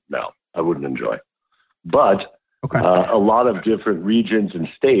mocktails, no, I wouldn't enjoy. But a lot of different regions and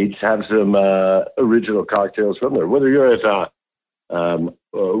states have some original cocktails from there. Whether you're at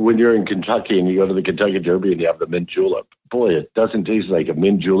when you're in Kentucky and you go to the Kentucky Derby and you have the mint julep, boy, it doesn't taste like a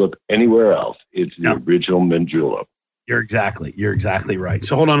mint julep anywhere else. It's the original mint julep. You're exactly right.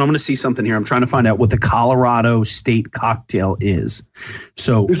 So hold on, I'm going to see something here. I'm trying to find out what the Colorado state cocktail is.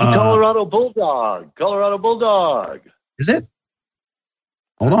 So it's Colorado Bulldog. Colorado Bulldog. Is it?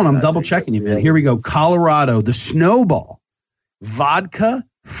 Hold on, I'm double checking you, man. Here we go. Colorado, the Snowball, vodka,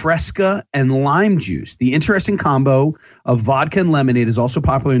 Fresca, and lime juice. The interesting combo of vodka and lemonade is also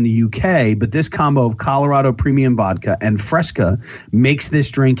popular in the UK, but this combo of Colorado premium vodka and Fresca makes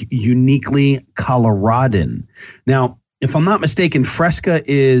this drink uniquely Coloradan. Now, if I'm not mistaken, Fresca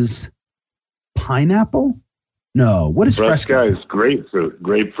is pineapple? No, what is Fresca? Fresca is grapefruit.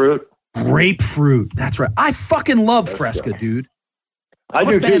 Grapefruit. That's right. I fucking love Fresca, dude. I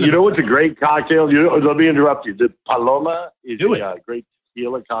do too. You know what's a great cocktail? Let me interrupt you. The Paloma is a great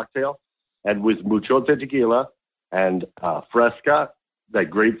tequila cocktail, and with muchote tequila and Fresca, that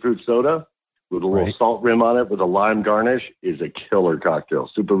grapefruit soda with a little salt rim on it with a lime garnish is a killer cocktail.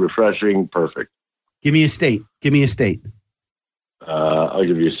 Super refreshing, perfect. Give me a state. I'll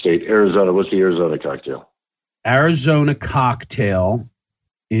give you a state. Arizona. What's the Arizona cocktail? Arizona cocktail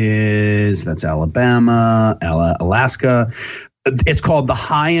that's Alabama, Alaska. It's called the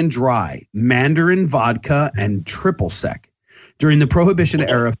High and Dry, Mandarin vodka and triple sec. During the Prohibition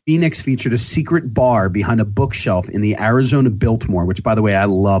era, Phoenix featured a secret bar behind a bookshelf in the Arizona Biltmore, which, by the way, I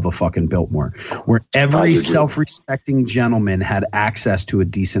love a fucking Biltmore, where every self-respecting gentleman had access to a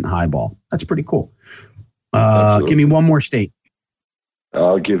decent highball. That's pretty cool. Give me one more state.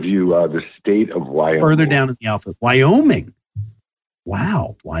 I'll give you the state of Wyoming. Further down in the alphabet. Wyoming.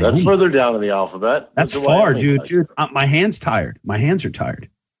 Wow. Wyoming. That's further down in the alphabet. That's far, dude. My hands tired. My hands are tired.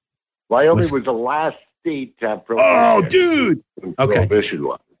 Wyoming was the last state to have prohibition. Oh, dude. Okay.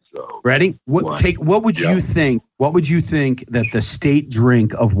 Prohibition-wise. So ready? What would you think? What would you think that the state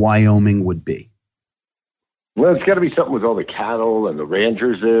drink of Wyoming would be? Well, it's got to be something with all the cattle and the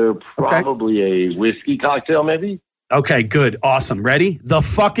ranchers there. Probably a whiskey cocktail, maybe. Okay, good. Awesome. Ready? The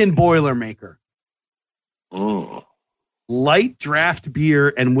fucking Boilermaker. Light draft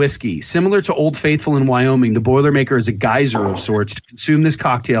beer and whiskey. Similar to Old Faithful in Wyoming, the Boilermaker is a geyser of sorts. To consume this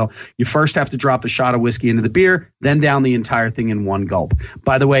cocktail, you first have to drop a shot of whiskey into the beer, then down the entire thing in one gulp.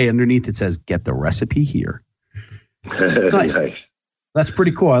 By the way, underneath it says, get the recipe here. Nice. That's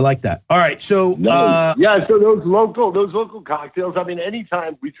pretty cool. I like that. All right. So, so those local cocktails, I mean,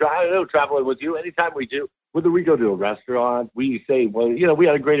 anytime we try, I know traveling with you, anytime we do, whether we go to a restaurant, we say, well, we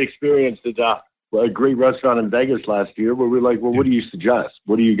had a great experience at a great restaurant in Vegas last year where we're like, well, what do you suggest?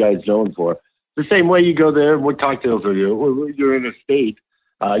 What are you guys known for? The same way you go there, what cocktails are you? Well, you're in a state.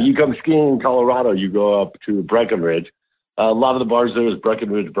 You come skiing in Colorado, you go up to Breckenridge. A lot of the bars there is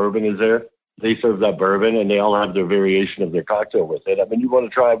Breckenridge bourbon is there. They serve that bourbon, and they all have their variation of their cocktail with it. I mean, you want to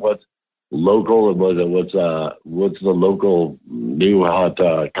try what's local and what's the local new hot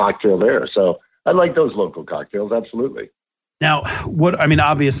cocktail there. So I like those local cocktails, absolutely. Now,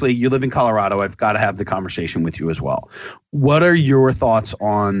 obviously, you live in Colorado. I've got to have the conversation with you as well. What are your thoughts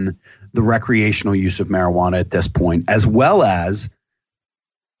on the recreational use of marijuana at this point, as well as,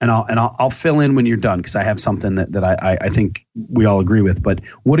 and I'll fill in when you're done because I have something that I think we all agree with. But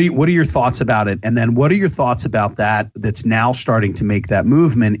what are your thoughts about it? And then what are your thoughts about that's now starting to make that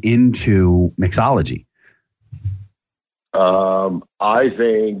movement into mixology? I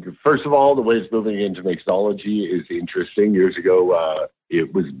think, first of all, the way it's moving into mixology is interesting. Years ago,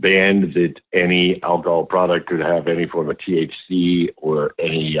 it was banned that any alcohol product could have any form of THC or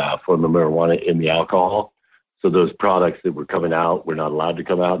any form of marijuana in the alcohol. So those products that were coming out were not allowed to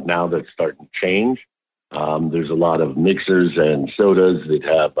come out. Now that's starting to change. There's a lot of mixers and sodas that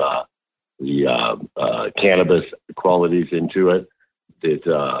have the cannabis qualities into it that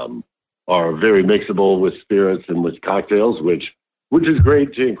are very mixable with spirits and with cocktails, which is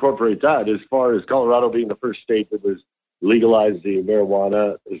great to incorporate that. As far as Colorado being the first state that was legalized the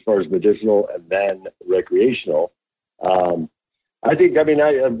marijuana as far as medicinal and then recreational, I think, I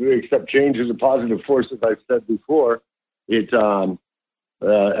accept change as a positive force, as I've said before.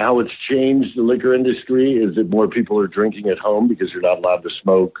 How it's changed the liquor industry is that more people are drinking at home because you're not allowed to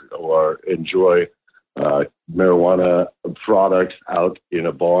smoke or enjoy marijuana products out in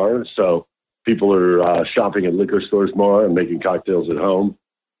a bar. So people are shopping at liquor stores more and making cocktails at home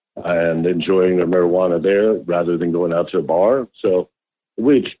and enjoying their marijuana there rather than going out to a bar. So,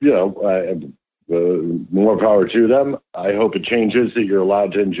 which, more power to them. I hope it changes that you're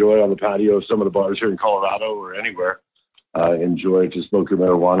allowed to enjoy on the patio of some of the bars here in Colorado or anywhere. Enjoy to smoke your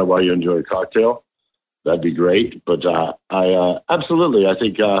marijuana while you enjoy a cocktail. That'd be great. But I absolutely, I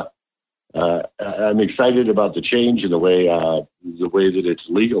think I'm excited about the change in the way that it's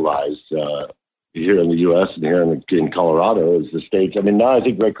legalized here in the U.S. and here in Colorado as the states. Now I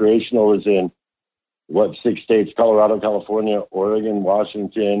think recreational is in 6 states: Colorado, California, Oregon,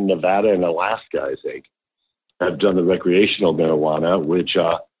 Washington, Nevada, and Alaska. I think have done the recreational marijuana, which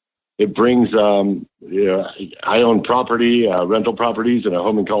it brings. I own property, rental properties, and a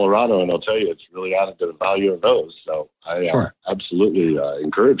home in Colorado, and I'll tell you, it's really added to the value of those. So I absolutely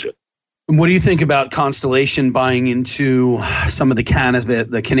encourage it. And what do you think about Constellation buying into some of the cannabis,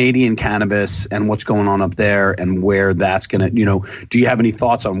 the Canadian cannabis, and what's going on up there, and where that's going to, do you have any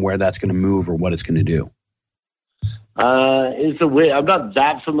thoughts on where that's going to move or what it's going to do? It's a way. I'm not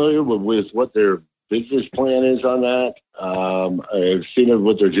that familiar with what their business plan is on that. I've seen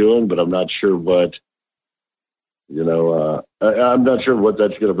what they're doing, but I'm not sure what, I'm not sure what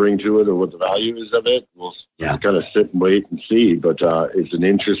that's going to bring to it or what the value is of it. We'll just kind of sit and wait and see, but it's an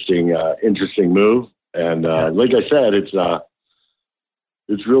interesting move. And like I said, it's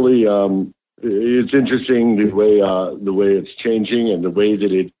really, it's interesting the way it's changing and the way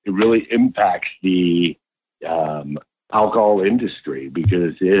that it really impacts the alcohol industry,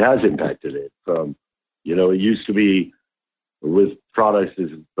 because it has impacted it from, it used to be with products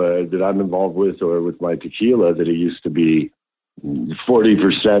that I'm involved with, or with my tequila, that it used to be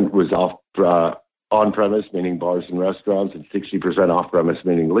 40% was on-premise, meaning bars and restaurants, and 60% off-premise,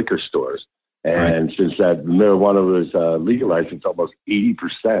 meaning liquor stores. And since that marijuana was legalized, it's almost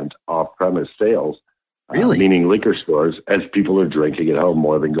 80% off-premise sales, meaning liquor stores, as people are drinking at home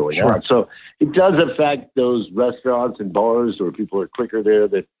more than going out. So it does affect those restaurants and bars where people are quicker there,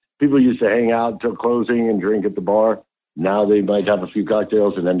 that people used to hang out till closing and drink at the bar. Now they might have a few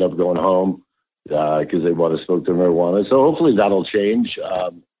cocktails and end up going home because they want to smoke their marijuana. So hopefully that'll change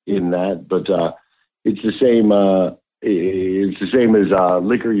in that. But it's the same. It's the same as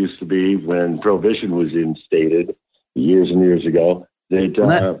liquor used to be when Prohibition was instated years and years ago. There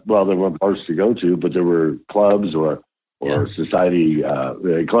weren't bars to go to, but there were clubs or society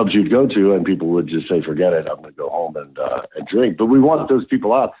clubs you'd go to, and people would just say, "Forget it, I'm going to go home and drink." But we want those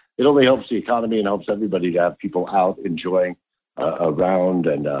people out. It only helps the economy and helps everybody to have people out enjoying around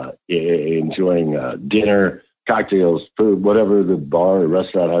and enjoying dinner, cocktails, food, whatever the bar or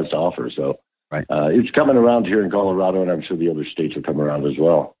restaurant has to offer. So it's coming around here in Colorado, and I'm sure the other states will come around as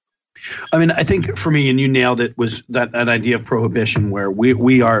well. I think for me, and you nailed it, was that idea of prohibition, where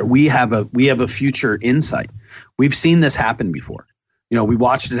we have a future insight. We've seen this happen before. We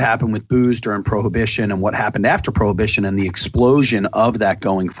watched it happen with booze during Prohibition and what happened after Prohibition and the explosion of that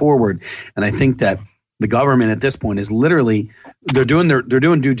going forward. And I think that the government at this point is literally, they're doing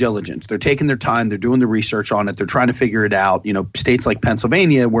due diligence. They're taking their time. They're doing the research on it. They're trying to figure it out. States like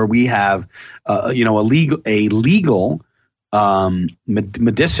Pennsylvania, where we have, a legal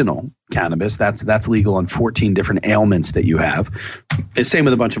medicinal cannabis that's legal on 14 different ailments that you have. The same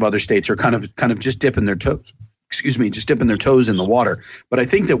with a bunch of other states are kind of just dipping their toes. Just dipping their toes in the water. But I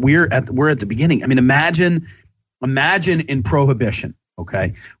think that we're at the beginning. Imagine in Prohibition,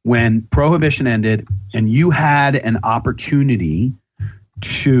 okay, when Prohibition ended and you had an opportunity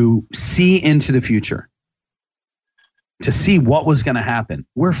to see into the future, to see what was going to happen.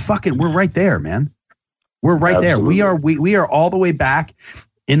 We're right there, man. We're right Absolutely. there. We are all the way back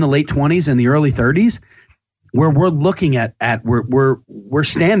in the late 20s and the early 30s, where we're looking at we're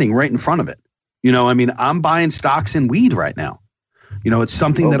standing right in front of it. I'm buying stocks in weed right now. It's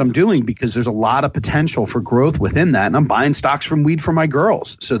something that I'm doing because there's a lot of potential for growth within that. And I'm buying stocks from Weed for My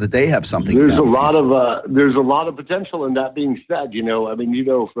Girls so that they have something. There's a lot of potential. And that being said,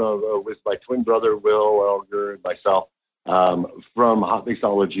 from with my twin brother, Will Elger, and myself, from Hot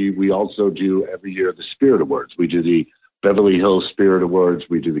Mixology, we also do every year the Spirit Awards. We do the Beverly Hills Spirit Awards.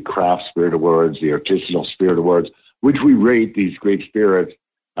 We do the Craft Spirit Awards, the Artisanal Spirit Awards, which we rate these great spirits.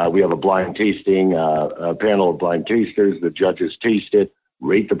 We have a blind tasting, a panel of blind tasters. The judges taste it,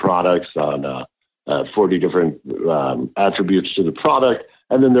 rate the products on 40 different attributes to the product,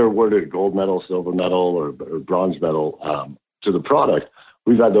 and then they're awarded a gold medal, silver medal, or bronze medal to the product.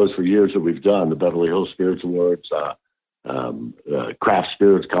 We've had those for years that we've done, the Beverly Hills Spirits Awards, Craft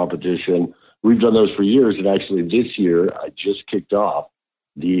Spirits Competition. We've done those for years, and actually this year I just kicked off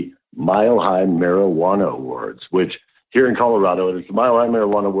the Mile High Marijuana Awards, which here in Colorado, the Mile High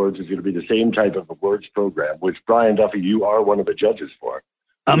Marijuana Awards is going to be the same type of awards program, which Brian Duffy, you are one of the judges for.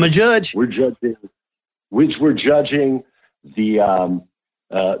 I'm a judge. We're judging the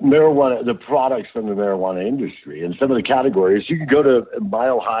marijuana, the products from the marijuana industry, and some of the categories. You can go to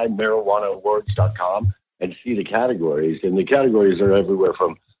milehighmarijuanaawards.com and see the categories, and the categories are everywhere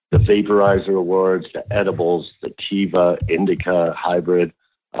from the vaporizer awards to edibles, sativa, indica, hybrid.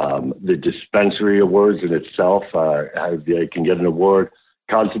 The dispensary awards in itself can get an award,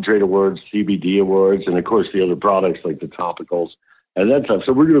 concentrate awards, CBD awards, and of course the other products like the topicals and that stuff.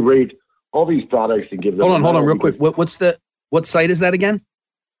 So we're going to rate all these products and give them. Hold on, real quick. What site is that again?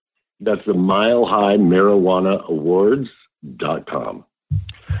 That's the milehighmarijuanaawards.com.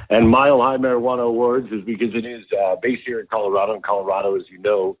 And Mile High Marijuana Awards is because it is based here in Colorado. And Colorado, as you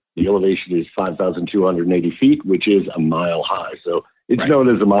know, the elevation is 5,280 feet, which is a mile high. So it's known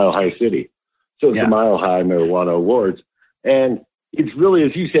as the Mile High City. So it's the Mile High Marijuana Awards. And it's really,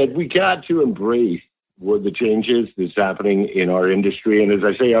 as you said, we got to embrace what the changes that's happening in our industry. And as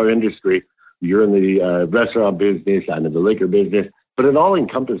I say, our industry, you're in the restaurant business, I'm in the liquor business, but it all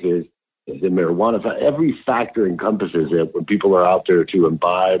encompasses the marijuana. Every factor encompasses it when people are out there to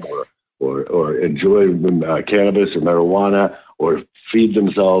imbibe or enjoy cannabis or marijuana or feed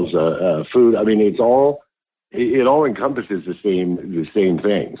themselves food. I mean, it all encompasses the same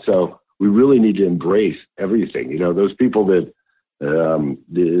thing. So we really need to embrace everything. Those people that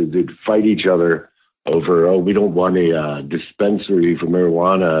fight each other over, we don't want a dispensary for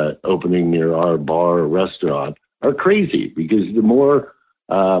marijuana opening near our bar or restaurant are crazy, because the more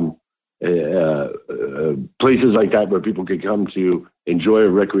places like that where people can come to enjoy a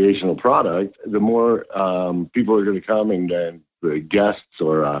recreational product, the more people are going to come, and then the guests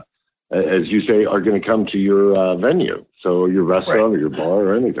or as you say, are going to come to your venue, so your restaurant or your bar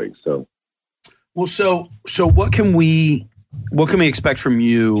or anything. So what can we expect from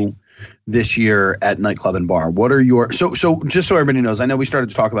you this year at Nightclub and Bar? What are your so just so everybody knows, I know we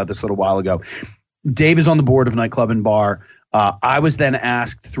started to talk about this a little while ago. Dave is on the board of Nightclub and Bar. I was then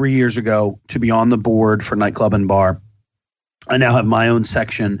asked 3 years ago to be on the board for Nightclub and Bar. I now have my own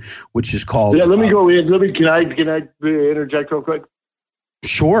section, which is called. Yeah, let me go in. Can I interject real quick?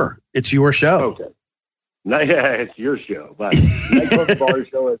 Sure, it's your show. Okay. It's your show. But Nightclub and Bar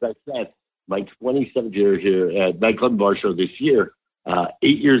show, as I said, my 27th year here at Nightclub and Bar show this year. 8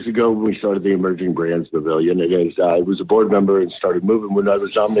 years ago, when we started the Emerging Brands Pavilion, I was a board member and started moving. When I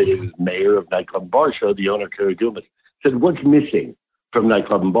was nominated as mayor of Nightclub and Bar show, the owner, Kerry Gilman, said, "What's missing from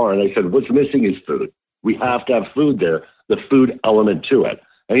Nightclub and Bar?" And I said, "What's missing is food. We have to have food there, the food element to it."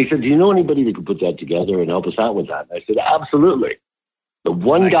 And he said, "Do you know anybody that could put that together and help us out with that?" And I said, "Absolutely." The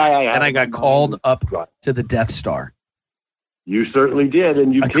one guy I had. And I got called up to the Death Star. You certainly did.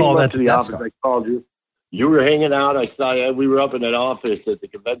 And you came up to the office. I called you. You were hanging out. I saw you. We were up in an office at the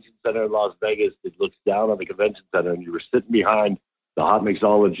convention center in Las Vegas that looks down on the convention center. And you were sitting behind the Hot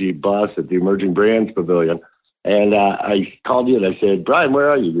Mixology bus at the Emerging Brands Pavilion. And I called you and I said, "Brian,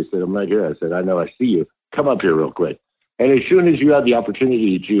 where are you?" You said, "I'm right here." I said, "I know, I see you. Come up here real quick." And as soon as you had the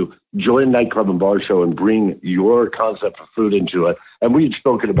opportunity to join Nightclub and Bar show and bring your concept of food into it, and we'd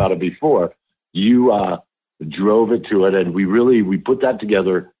spoken about it before, you drove it to it. And we put that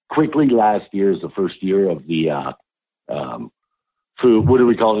together quickly last year, is the first year of the food. What do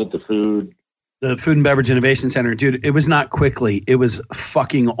we call it? The Food and Beverage Innovation Center. Dude, it was not quickly. It was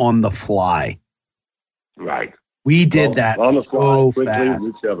fucking on the fly. Right. We did that on the fly, so quickly,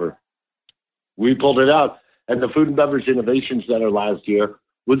 fast. Whichever. We pulled it out. And the Food and Beverage Innovation Center last year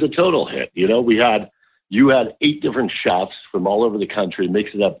was a total hit. You had 8 different chefs from all over the country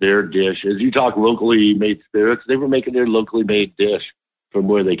mixing up their dish. As you talk locally made spirits, they were making their locally made dish from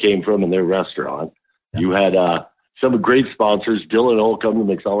where they came from in their restaurant. Yeah. You had some great sponsors. Dylan Holcomb,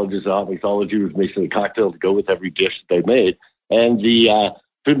 the mixologist at Hot Mixology, was mixing a cocktail to go with every dish that they made. And the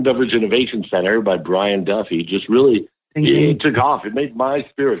Food and Beverage Innovation Center by Brian Duffy just really it took off. It made my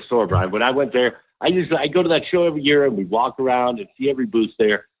spirit soar, Brian. When I went there, I go to that show every year, and we walk around and see every booth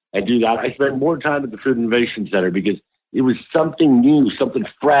there and do that. I spend more time at the Food Innovation Center because it was something new, something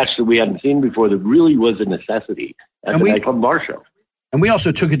fresh that we hadn't seen before that really was a necessity at the Nightclub Bar Show. And we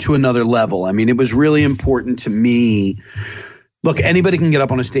also took it to another level. I mean, it was really important to me. Look, anybody can get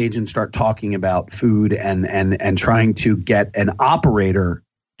up on a stage and start talking about food and trying to get an operator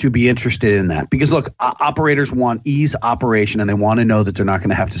to be interested in that. Because, look, operators want ease operation, and they want to know that they're not going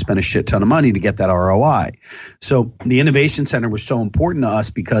to have to spend a shit ton of money to get that ROI. So the Innovation Center was so important to us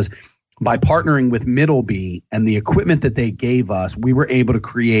because by partnering with Middleby and the equipment that they gave us, we were able to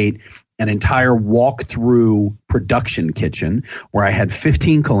create an entire walk-through production kitchen where I had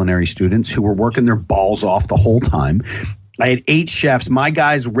 15 culinary students who were working their balls off the whole time. I had 8 chefs. My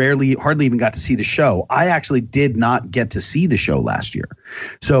guys hardly even got to see the show. I actually did not get to see the show last year.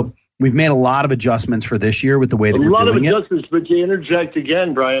 So we've made a lot of adjustments for this year with the way that we're doing it. A lot of adjustments, but to interject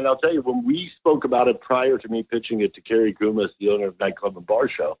again, Brian, I'll tell you, when we spoke about it prior to me pitching it to Kerry Kumas, the owner of Nightclub and Bar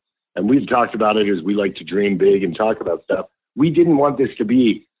Show, and we've talked about it as we like to dream big and talk about stuff, we didn't want this to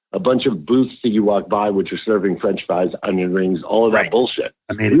be a bunch of booths that you walk by which are serving French fries, onion rings, all of that bullshit.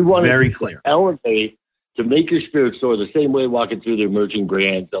 I made it very clear. Elevate, to make your spirit soar the same way walking through the emerging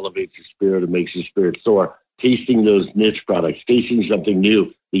brands elevates your spirit and makes your spirit soar. Tasting those niche products, tasting something new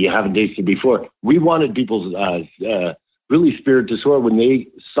that you haven't tasted before. We wanted people's really spirit to soar when they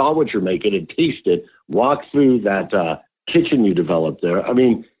saw what you're making and taste it, walk through that kitchen you developed there. I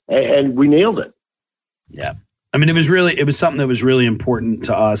mean, and we nailed it. Yeah. I mean, it was something that was really important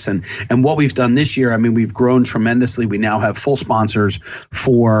to us. And what we've done this year, I mean, we've grown tremendously. We now have full sponsors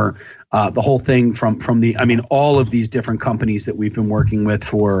for the whole thing from all of these different companies that we've been working with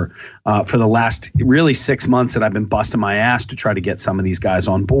for the last really 6 months that I've been busting my ass to try to get some of these guys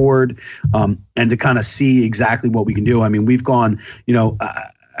on board and to kind of see exactly what we can do. I mean, we've gone,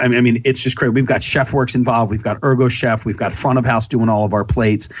 I mean, it's just great. We've got ChefWorks involved. We've got Ergo Chef. We've got Front of House doing all of our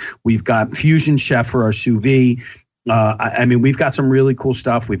plates. We've got Fusion Chef for our sous vide. I mean, we've got some really cool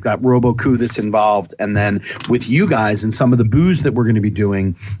stuff. We've got RoboCoo that's involved. And then with you guys and some of the booze that we're going to be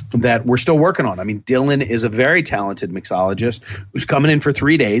doing that we're still working on. I mean, Dylan is a very talented mixologist who's coming in for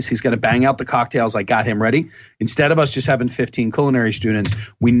 3 days. He's going to bang out the cocktails. I got him ready. Instead of us just having 15 culinary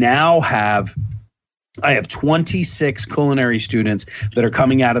students, I have 26 culinary students that are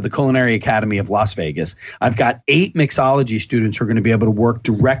coming out of the Culinary Academy of Las Vegas. I've got 8 mixology students who are going to be able to work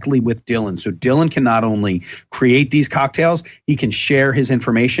directly with Dylan. So Dylan can not only create these cocktails, he can share his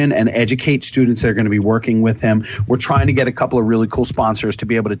information and educate students that are going to be working with him. We're trying to get a couple of really cool sponsors to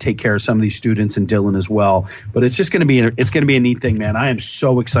be able to take care of some of these students and Dylan as well. But it's just going to be a neat thing, man. I am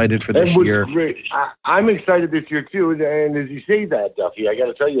so excited for this year. Great. I'm excited this year too. And as you say that, Duffy, I got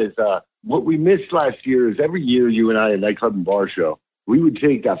to tell you is what we missed last year is every year you and I at Nightclub and Bar Show, we would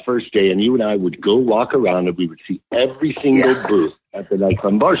take that first day and you and I would go walk around and we would see every single booth at the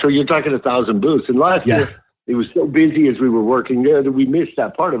Nightclub and Bar Show. You're talking 1,000 booths. And last year it was so busy as we were working there that we missed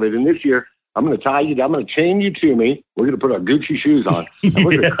that part of it. And this year I'm going to tie you down. I'm going to chain you to me. We're going to put our Gucci shoes on and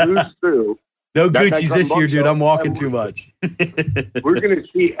we're going to cruise through. No Gucci's this year, dude. I'm walking too much. We're going to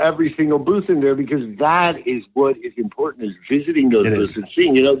see every single booth in there because that is what is important is visiting those booths and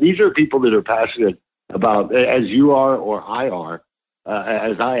seeing, these are people that are passionate about, as you are or I are,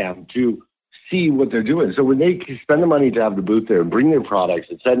 as I am, to see what they're doing. So when they spend the money to have the booth there and bring their products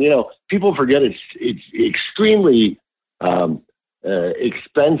and send, people forget it's extremely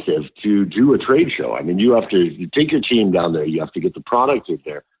expensive to do a trade show. I mean, you take your team down there. You have to get the product in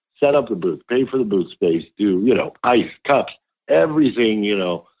there. Set up the booth, pay for the booth space, do, ice, cups, everything,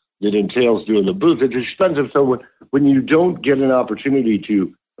 that entails doing the booth. It's expensive. So when you don't get an opportunity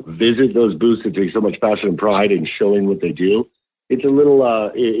to visit those booths that take so much passion and pride in showing what they do, it's a little,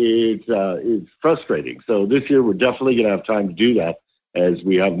 it's frustrating. So this year we're definitely going to have time to do that as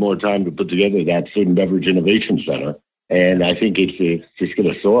we have more time to put together that Food and Beverage Innovation Center. And I think it's just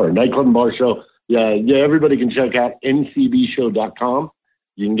going to soar. Nightclub and Bar Show, everybody can check out ncbshow.com.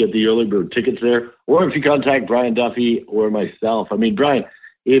 You can get the early bird tickets there. Or if you contact Brian Duffy or myself. I mean, Brian,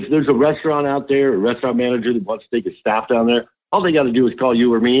 if there's a restaurant out there, a restaurant manager that wants to take a staff down there, all they got to do is call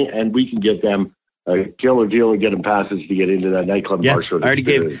you or me, and we can get them a killer deal of getting passes to get into that nightclub bar show. I already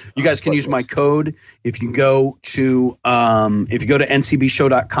gave. You guys can use my code if you go to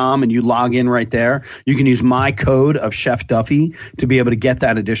ncbshow.com and you log in right there. You can use my code of Chef Duffy to be able to get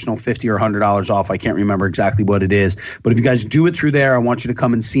that additional $50 or $100 off. I can't remember exactly what it is, but if you guys do it through there, I want you to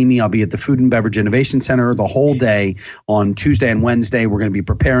come and see me. I'll be at the Food and Beverage Innovation Center the whole day on Tuesday and Wednesday. We're going to be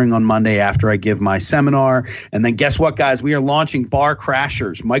preparing on Monday after I give my seminar, and then guess what, guys? We are launching Bar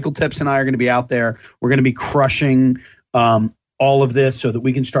Crashers. Michael Tips and I are going to be out there. We're going to be crushing all of this so that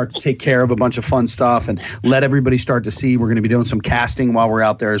we can start to take care of a bunch of fun stuff and let everybody start to see. We're going to be doing some casting while we're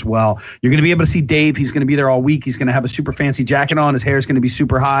out there as well. You're going to be able to see Dave. He's going to be there all week. He's going to have a super fancy jacket on. His hair is going to be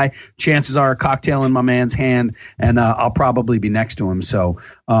super high. Chances are a cocktail in my man's hand, and I'll probably be next to him. So,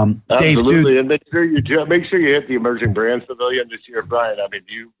 Dave, absolutely, and make sure you hit the Emerging Brands Pavilion this year, Brian. I mean,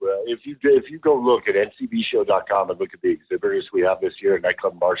 if you go look at ncbshow.com and look at the exhibitors we have this year at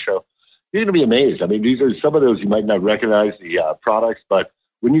Nightclub and Bar Show, you're going to be amazed. I mean, these are some of those you might not recognize the products, but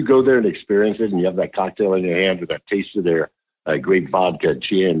when you go there and experience it and you have that cocktail in your hand or that taste of their great vodka,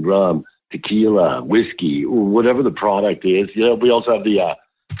 gin, rum, tequila, whiskey, whatever the product is. You know, we also have the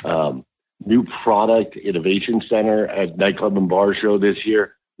new product innovation center at Nightclub and Bar Show this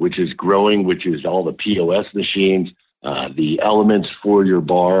year, which is growing, which is all the POS machines, the elements for your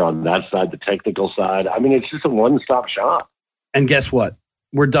bar on that side, the technical side. I mean, it's just a one-stop shop. And guess what?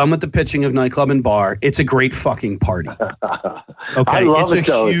 We're done with the pitching of Nightclub and Bar. It's a great fucking party. Okay, I love it's it,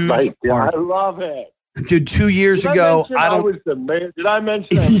 a huge party. I love it. Dude, 2 years ago, Did I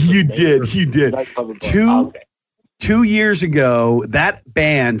mention you did. 2 years ago, that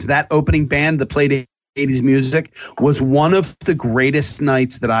band, that opening band that played 80s music was one of the greatest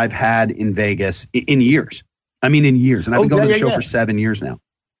nights that I've had in Vegas in years. I mean, in years. And I've been going to the show for 7 years now.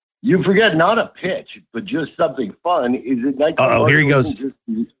 You forget not a pitch, but just something fun. Is it Nightclub? Oh, here he goes.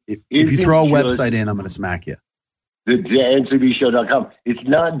 If you throw a website in, I'm going to smack you. The ncbshow.com. It's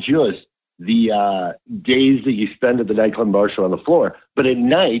not just the days that you spend at the Nightclub and Bar Show on the floor, but at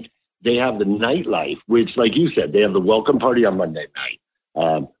night they have the nightlife, which, like you said, they have the welcome party on Monday night.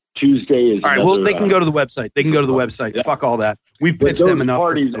 Tuesday is all right. Well, they can go to the website. They can go to the website. Yeah. Fuck all that. We've pitched them enough.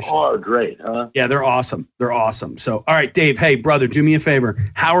 Parties are great, huh? Yeah, they're awesome. They're awesome. So, all right, Dave. Hey, brother, do me a favor.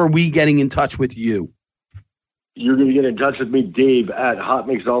 How are we getting in touch with you? You're going to get in touch with me, Dave, at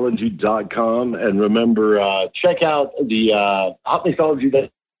hotmixology.com. And remember, check out the Hot Mixology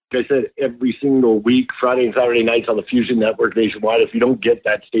that I said every single week, Friday and Saturday nights on the Fusion Network nationwide. If you don't get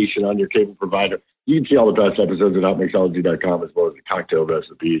that station on your cable provider, you can see all the best episodes at hotmixology.com, as well as the cocktail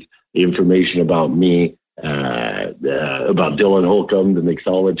recipes, the information about me, about Dylan Holcomb, the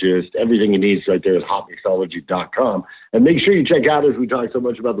mixologist, everything you need is right there at hotmixology.com. And make sure you check out, as we talk so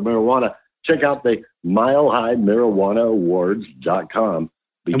much about the marijuana, check out the Mile High Marijuana Awards.com.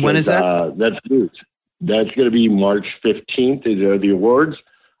 And when is that? That's news. That's going to be March 15th is the awards.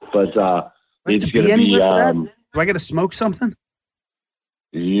 But it's going to be. Do I got to smoke something?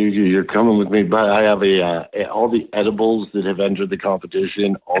 You're coming with me, but I have all the edibles that have entered the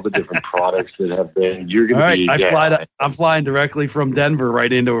competition, all the different products that have been. You're going to be. I'm flying directly from Denver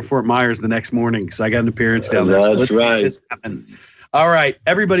right into Fort Myers the next morning because I got an appearance down there. That's so right. All right,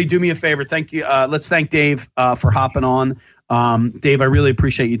 everybody, do me a favor. Thank you. Let's thank Dave for hopping on. Dave, I really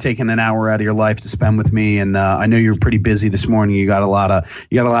appreciate you taking an hour out of your life to spend with me, and I know you're pretty busy this morning. You got a lot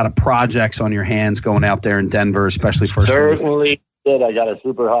of projects on your hands going out there in Denver, especially first. Certainly, I got a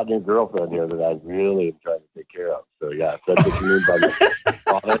super hot new girlfriend here that I really am trying to take care of. So yeah, if that's what you mean by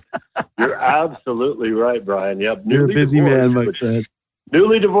product. You're absolutely right, Brian. Yep, you're a busy man, my friend.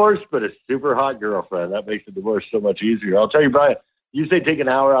 Newly divorced, but a super hot girlfriend. That makes the divorce so much easier. I'll tell you, Brian. You say take an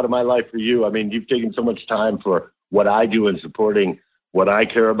hour out of my life for you. I mean, you've taken so much time for what I do and supporting what I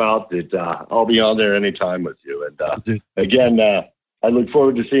care about that I'll be on there anytime with you. And again, I look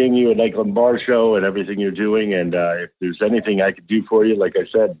forward to seeing you at Nightclub Bar Show and everything you're doing. And if there's anything I could do for you, like I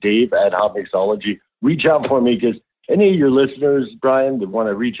said, Dave at Hot Mixology, reach out for me, because any of your listeners, Brian, that want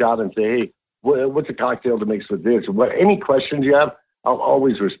to reach out and say, hey, what's a cocktail to mix with this? Any questions you have, I'll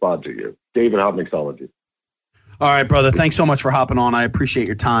always respond to you. Dave at Hot Mixology. All right, brother. Thanks so much for hopping on. I appreciate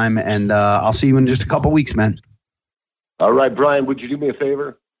your time, and I'll see you in just a couple weeks, man. All right, Brian, would you do me a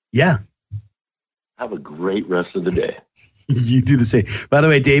favor? Yeah. Have a great rest of the day. You do the same. By the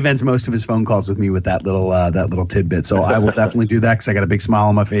way, Dave ends most of his phone calls with me with that little tidbit, so I will definitely do that because I got a big smile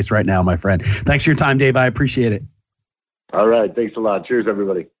on my face right now, my friend. Thanks for your time, Dave. I appreciate it. All right. Thanks a lot. Cheers,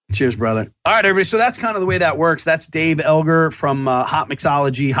 everybody. Cheers, brother. All right, everybody. So that's kind of the way that works. That's Dave Elgar from Hot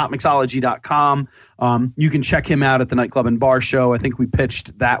Mixology, hotmixology.com. You can check him out at the Nightclub and Bar Show. I think we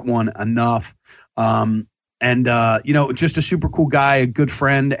pitched that one enough. And, just a super cool guy, a good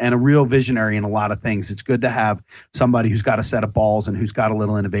friend, and a real visionary in a lot of things. It's good to have somebody who's got a set of balls and who's got a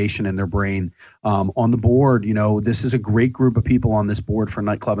little innovation in their brain on the board. This is a great group of people on this board for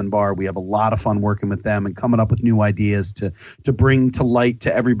Nightclub and Bar. We have a lot of fun working with them and coming up with new ideas to bring to light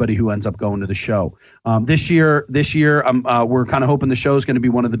to everybody who ends up going to the show. This year, we're kind of hoping the show is going to be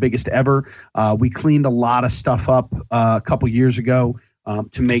one of the biggest ever. We cleaned a lot of stuff up a couple years ago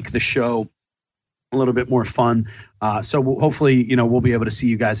to make the show a little bit more fun. So hopefully, we'll be able to see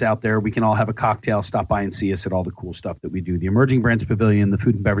you guys out there. We can all have a cocktail, stop by and see us at all the cool stuff that we do. The Emerging Brands Pavilion, the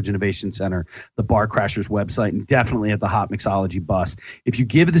Food and Beverage Innovation Center, the Bar Crashers website, and definitely at the Hot Mixology bus. If you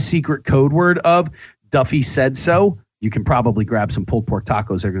give the secret code word of Duffy Said So, you can probably grab some pulled pork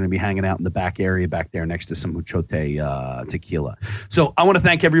tacos. They're going to be hanging out in the back area back there next to some Huchote tequila. So I want to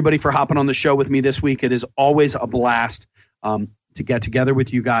thank everybody for hopping on the show with me this week. It is always a blast to get together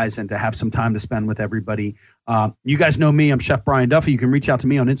with you guys and to have some time to spend with everybody. You guys know me. I'm Chef Brian Duffy. You can reach out to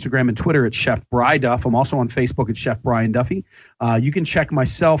me on Instagram and Twitter at Chef Bri Duff. I'm also on Facebook at Chef Brian Duffy. You can check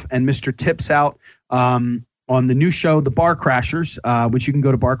myself and Mr. Tips out on the new show, The Bar Crashers, which you can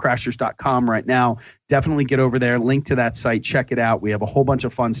go to barcrashers.com right now. Definitely get over there, link to that site, check it out. We have a whole bunch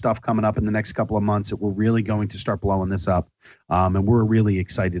of fun stuff coming up in the next couple of months that we're really going to start blowing this up, and we're really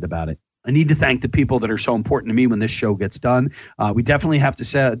excited about it. I need to thank the people that are so important to me when this show gets done. We definitely have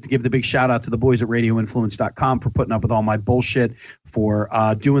to give the big shout out to the boys at radioinfluence.com for putting up with all my bullshit, for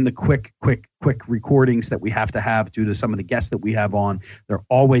doing the quick recordings that we have to have due to some of the guests that we have on. They're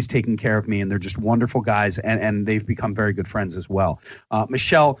always taking care of me, and they're just wonderful guys, and they've become very good friends as well.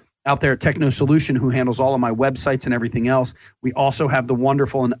 Michelle out there at Techno Solution, who handles all of my websites and everything else. We also have the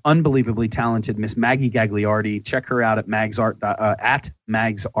wonderful and unbelievably talented Miss Maggie Gagliardi. Check her out at Mags Art, at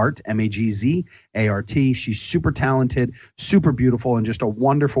Mags Art, MAGZART. She's super talented, super beautiful, and just a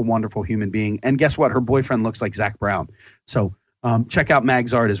wonderful, wonderful human being. And guess what? Her boyfriend looks like Zach Brown. So check out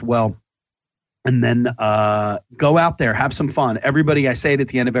Mags Art as well. And then go out there, have some fun. Everybody, I say it at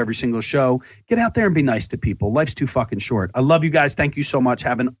the end of every single show, get out there and be nice to people. Life's too fucking short. I love you guys. Thank you so much.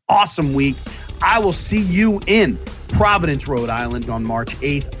 Have an awesome week. I will see you in Providence, Rhode Island on March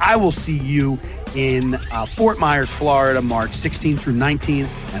 8th. I will see you in Fort Myers, Florida, March 16th through 19th.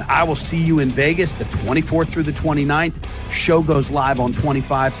 And I will see you in Vegas the 24th through the 29th. Show goes live on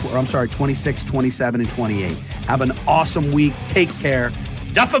 26, 27, and 28. Have an awesome week. Take care.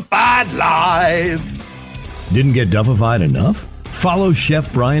 Duffified Live. Didn't get Duffified enough? Follow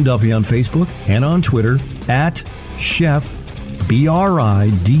Chef Brian Duffy on Facebook and on Twitter at Chef BRIDUFF.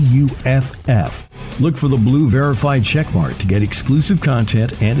 Look for the blue verified checkmark to get exclusive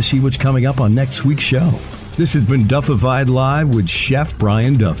content and to see what's coming up on next week's show. This has been Duffified Live with Chef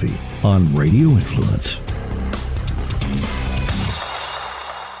Brian Duffy on Radio Influence.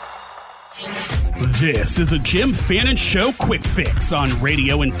 This is a Jim Fannin Show Quick Fix on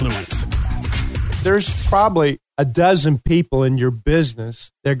Radio Influence. There's probably a dozen people in your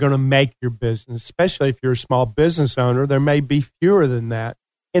business that are going to make your business, especially if you're a small business owner. There may be fewer than that.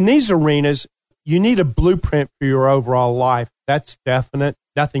 In these arenas, you need a blueprint for your overall life. That's definite.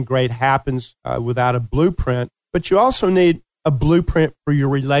 Nothing great happens without a blueprint. But you also need a blueprint for your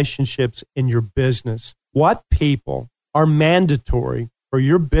relationships in your business. What people are mandatory for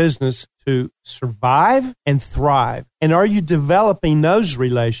your business to survive and thrive? And are you developing those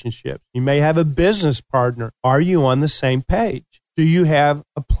relationships? You may have a business partner. Are you on the same page? Do you have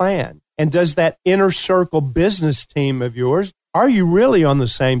a plan? And does that inner circle business team of yours, are you really on the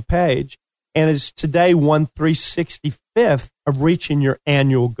same page? And is today 1/365th of reaching your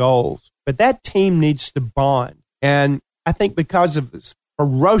annual goals? But that team needs to bond. And I think because of this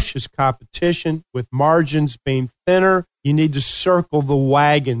ferocious competition with margins being thinner, you need to circle the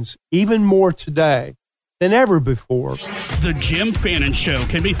wagons even more today than ever before. The Jim Fannin Show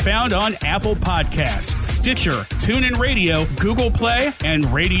can be found on Apple Podcasts, Stitcher, TuneIn Radio, Google Play, and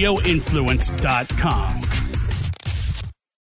RadioInfluence.com.